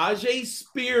 Tyjae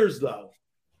Spears, though,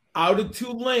 out of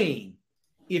Tulane,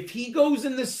 if he goes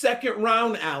in the second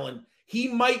round, Alan, he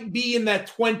might be in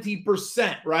that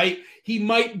 20%, right? He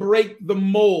might break the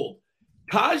mold.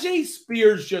 Tyjae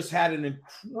Spears just had an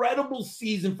incredible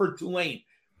season for Tulane.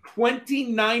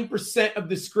 29% of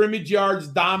the scrimmage yards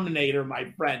dominator,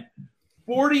 my friend.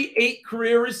 48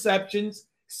 career receptions,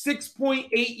 6.8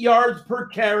 yards per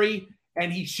carry,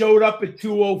 and he showed up at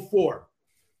 204.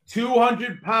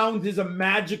 200 pounds is a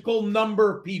magical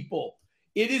number, people.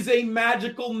 It is a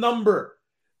magical number.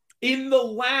 In the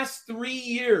last 3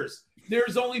 years,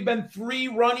 there's only been 3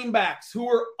 running backs who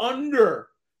are under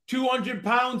 200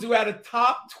 pounds who had a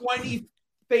top 20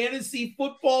 fantasy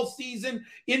football season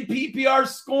in PPR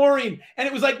scoring. And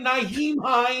it was like Nyheim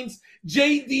Hines,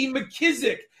 J.D.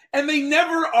 McKissick, and they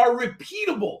never are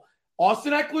repeatable.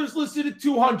 Austin Eckler's listed at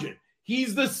 200.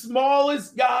 He's the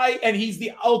smallest guy, and he's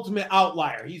the ultimate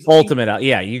outlier. He's ultimate.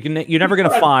 Yeah, you're never going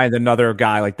to find another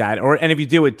guy like that. And if you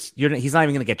do, he's not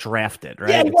even going to get drafted, right?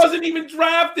 Yeah, he wasn't even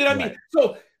drafted. I mean,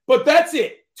 but that's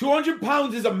it. 200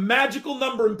 pounds is a magical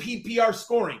number in PPR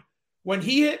scoring. When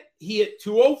he hit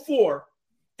 204,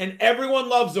 and everyone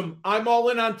loves him. I'm all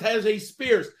in on Tyjae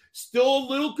Spears. Still a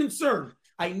little concerned.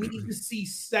 I need to see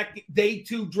day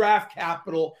 2 draft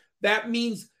capital. That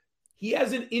means he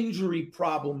has an injury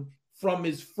problem from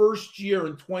his first year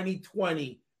in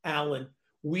 2020, Alan.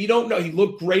 We don't know. He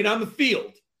looked great on the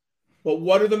field. But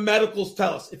what do the medicals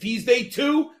tell us? If he's day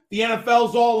 2, the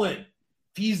NFL's all in.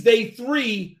 If he's day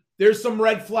 3, there's some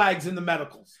red flags in the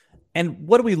medicals. And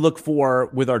what do we look for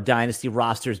with our dynasty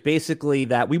rosters? Basically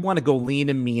that we want to go lean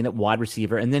and mean at wide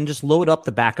receiver and then just load up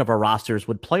the back of our rosters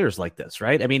with players like this,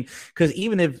 right? I mean, because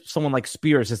even if someone like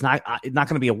Spears is not going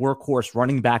to be a workhorse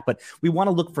running back, but we want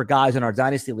to look for guys in our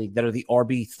dynasty league that are the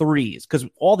RB3s, because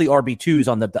all the RB2s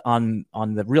on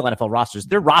the real NFL rosters,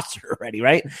 they're rostered already,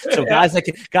 right? So guys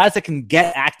that can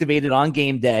get activated on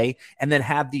game day and then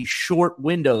have these short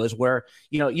windows where,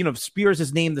 if Spears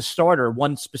is named the starter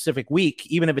one specific week,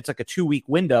 even if it's like a 2-week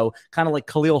window, kind of like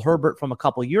Khalil Herbert from a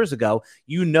couple years ago,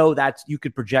 that you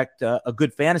could project a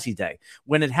good fantasy day.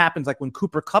 When it happens, like when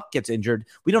Cooper Kupp gets injured,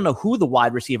 we don't know who the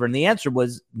wide receiver, and the answer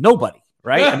was nobody,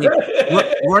 right? I mean,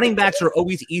 running backs are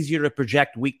always easier to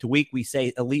project week to week. We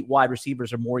say elite wide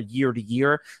receivers are more year to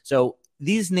year. So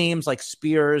these names like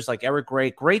Spears, like Eric Gray,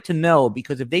 great to know,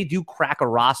 because if they do crack a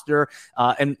roster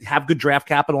and have good draft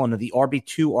capital under the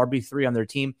RB2, RB3 on their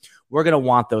team, we're going to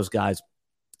want those guys.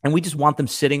 And we just want them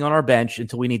sitting on our bench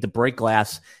until we need to break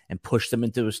glass and push them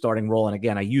into a starting role. And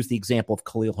again, I use the example of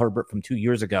Khalil Herbert from 2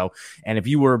 years ago. And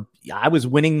I was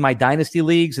winning my dynasty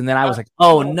leagues, and then I was like,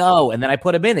 oh no. And then I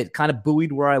put him in. It kind of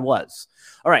buoyed where I was.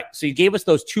 All right. So you gave us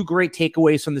those 2 great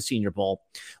takeaways from the Senior Bowl.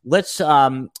 Let's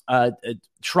Shrine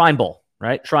Bowl.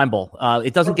 Right? Shrine Bowl.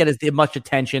 It doesn't get as much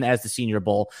attention as the Senior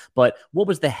Bowl, but what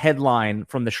was the headline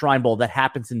from the Shrine Bowl that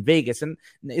happens in Vegas? And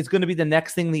it's going to be the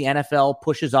next thing the NFL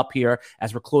pushes up here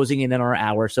as we're closing in on our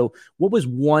hour. So what was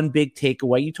one big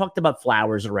takeaway? You talked about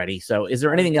Flowers already. So is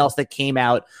there anything else that came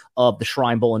out of the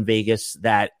Shrine Bowl in Vegas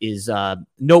that is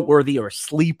noteworthy or a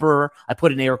sleeper? I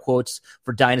put in air quotes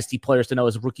for dynasty players to know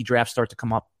as rookie drafts start to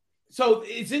come up. So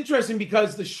it's interesting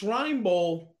because the Shrine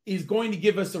Bowl is going to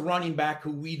give us a running back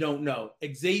who we don't know.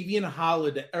 Xavier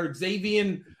Valladay,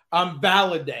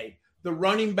 the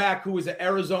running back who was at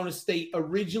Arizona State,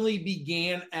 originally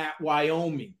began at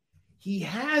Wyoming. He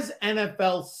has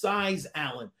NFL size,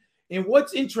 Alan. And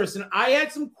what's interesting, I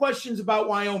had some questions about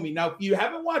Wyoming. Now, if you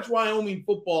haven't watched Wyoming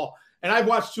football, and I've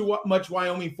watched too much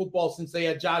Wyoming football since they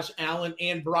had Josh Allen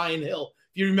and Brian Hill.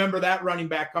 If you remember that running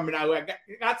back coming out, I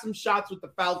got some shots with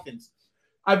the Falcons.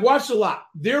 I've watched a lot.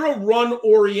 They're a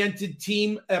run-oriented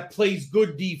team that plays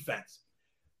good defense.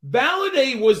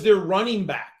 Valladay was their running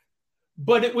back,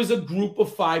 but it was a group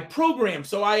of 5 program.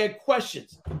 So I had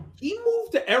questions. He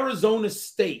moved to Arizona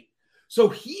State. So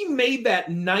he made that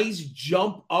nice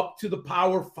jump up to the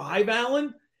Power 5,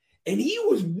 Alan, and he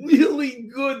was really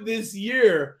good this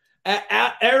year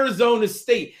at Arizona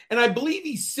State. And I believe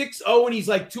he's 6'0", and he's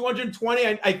like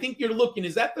 220. I think you're looking.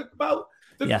 Is that about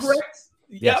the yes. correct?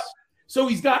 Yes. Yep. So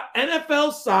he's got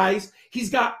NFL size. He's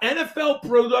got NFL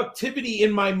productivity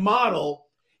in my model.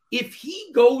 If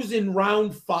he goes in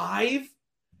round 5,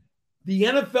 the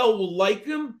NFL will like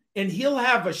him, and he'll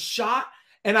have a shot.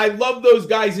 And I love those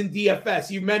guys in DFS.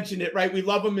 You mentioned it, right? We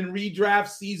love them in redraft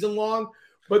season long.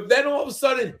 But then all of a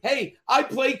sudden, hey, I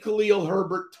played Khalil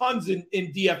Herbert tons in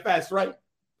DFS, right?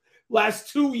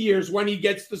 Last 2 years when he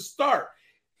gets the start.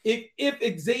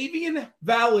 If Xavier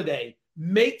Valladay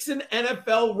makes an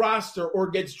NFL roster or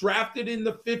gets drafted in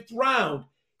the 5th round,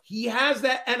 He has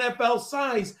that NFL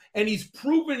size, and he's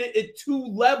proven it at 2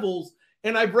 levels,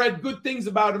 and I've read good things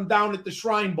about him down at the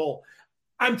Shrine Bowl.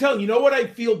 I'm telling you, you know what? I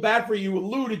feel bad for you.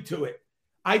 Alluded to it.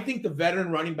 I think the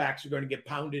veteran running backs are going to get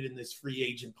pounded in this free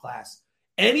agent class.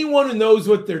 Anyone who knows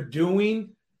what they're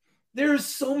doing, there's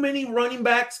so many running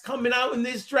backs coming out in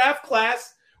this draft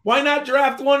class. Why not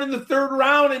draft one in the 3rd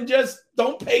round and just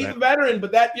don't pay the veteran?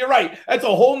 But that, you're right. That's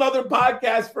a whole nother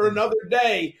podcast for another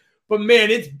day. But man,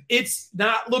 it's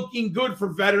not looking good for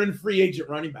veteran free agent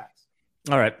running backs.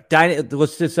 All right,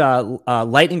 let's just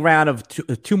lightning round of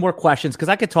two more questions, because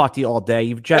I could talk to you all day.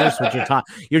 You're generous with your time.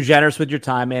 You're generous with your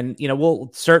time, and we'll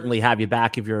certainly have you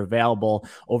back if you're available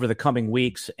over the coming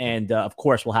weeks. And of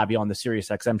course, we'll have you on the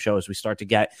SiriusXM show as we start to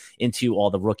get into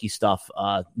all the rookie stuff.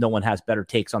 No one has better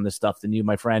takes on this stuff than you,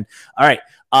 my friend. All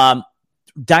right.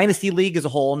 Dynasty League as a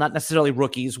whole, not necessarily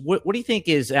rookies. What do you think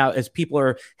is, as people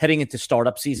are heading into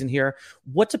startup season here,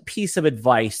 what's a piece of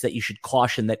advice that you should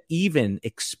caution that even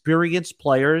experienced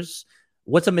players,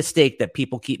 what's a mistake that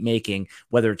people keep making,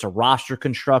 whether it's a roster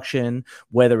construction,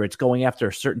 whether it's going after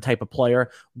a certain type of player?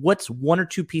 What's 1 or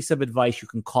 2 pieces of advice you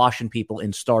can caution people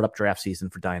in startup draft season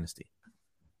for Dynasty?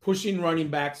 Pushing running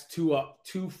backs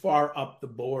too far up the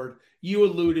board. You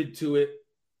alluded to it,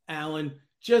 Alan.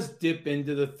 Just dip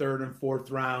into the 3rd and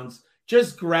 4th rounds.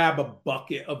 Just grab a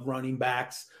bucket of running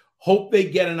backs. Hope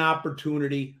they get an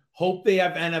opportunity. Hope they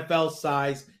have NFL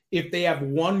size. If they have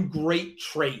one great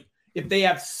trait, if they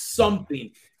have something,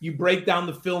 you break down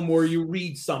the film or you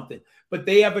read something, but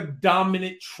they have a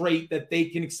dominant trait that they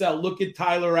can excel. Look at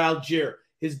Tyler Algier.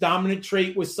 His dominant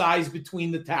trait was size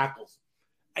between the tackles.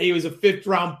 He was a 5th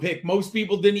round pick. Most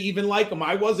people didn't even like him.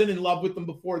 I wasn't in love with him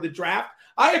before the draft.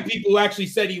 I had people who actually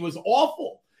said he was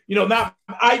awful.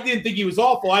 I didn't think he was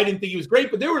awful. I didn't think he was great,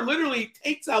 but there were literally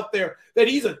takes out there that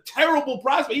he's a terrible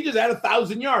prospect. He just had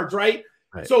 1,000 yards, right?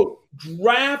 So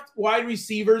draft wide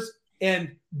receivers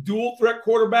and dual threat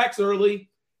quarterbacks early.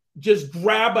 Just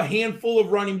grab a handful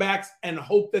of running backs and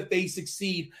hope that they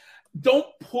succeed. Don't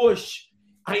push.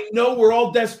 I know we're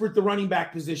all desperate at the running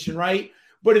back position, right?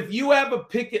 But if you have a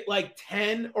pick at like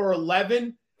 10 or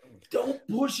 11, don't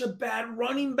push a bad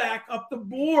running back up the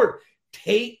board.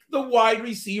 Take the wide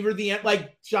receiver,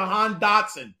 like Jahan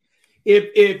Dotson.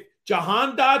 If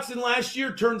Jahan Dotson last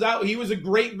year turns out he was a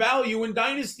great value in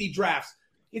dynasty drafts,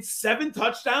 it's 7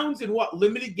 touchdowns in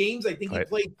limited games. I think he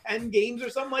played 10 games or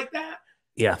something like that.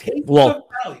 Yeah. Take the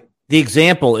value. The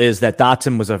example is that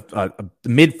Dotson was a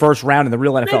mid-first round in the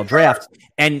real NFL draft,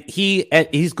 and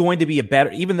he's going to be a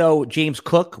better. Even though James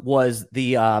Cook was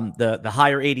the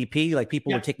higher ADP, like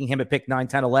people were taking him at pick 9,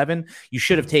 10, 11, you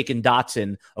should have taken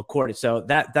Dotson according. So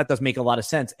that does make a lot of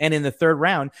sense. And in the 3rd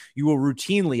round, you were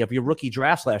routinely, of your rookie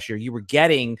drafts last year, you were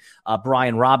getting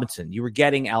Brian Robinson, you were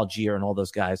getting Algier, and all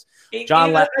those guys.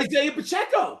 Isaiah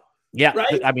Pacheco. Yeah,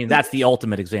 right? I mean, that's the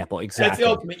ultimate example. Exactly. That's the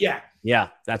ultimate, yeah. Yeah,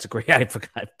 that's a great. I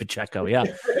forgot Pacheco. Yeah,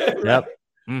 yep,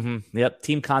 yep.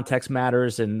 Team context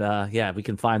matters, and we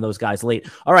can find those guys late.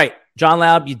 All right, John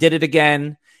Laub, you did it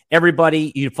again.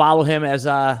 Everybody, you follow him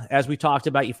as we talked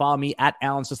about. You follow me at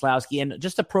Alan Seslowsky. And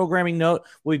just a programming note: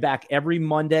 we'll be back every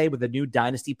Monday with a new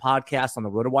Dynasty podcast on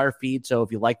the RotoWire feed. So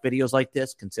if you like videos like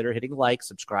this, consider hitting like,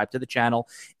 subscribe to the channel,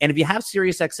 and if you have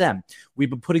SiriusXM,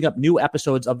 we've been putting up new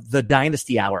episodes of the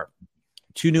Dynasty Hour.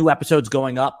 2 new episodes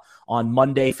going up. On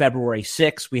Monday, February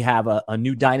 6th, we have a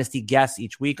new Dynasty guest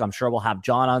each week. I'm sure we'll have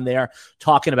John on there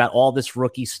talking about all this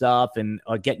rookie stuff and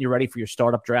getting you ready for your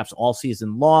startup drafts all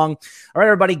season long. All right,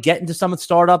 everybody, get into some of the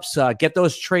startups, get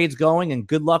those trades going, and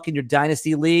good luck in your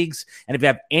Dynasty leagues. And if you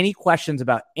have any questions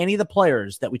about any of the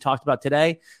players that we talked about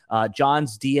today,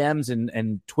 John's DMs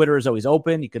and Twitter is always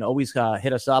open. You can always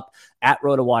hit us up at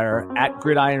RotoWire, at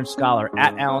Gridiron Scholar,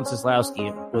 at Alan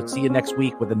Seslowsky. We'll see you next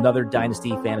week with another Dynasty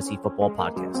Fantasy Football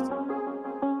podcast.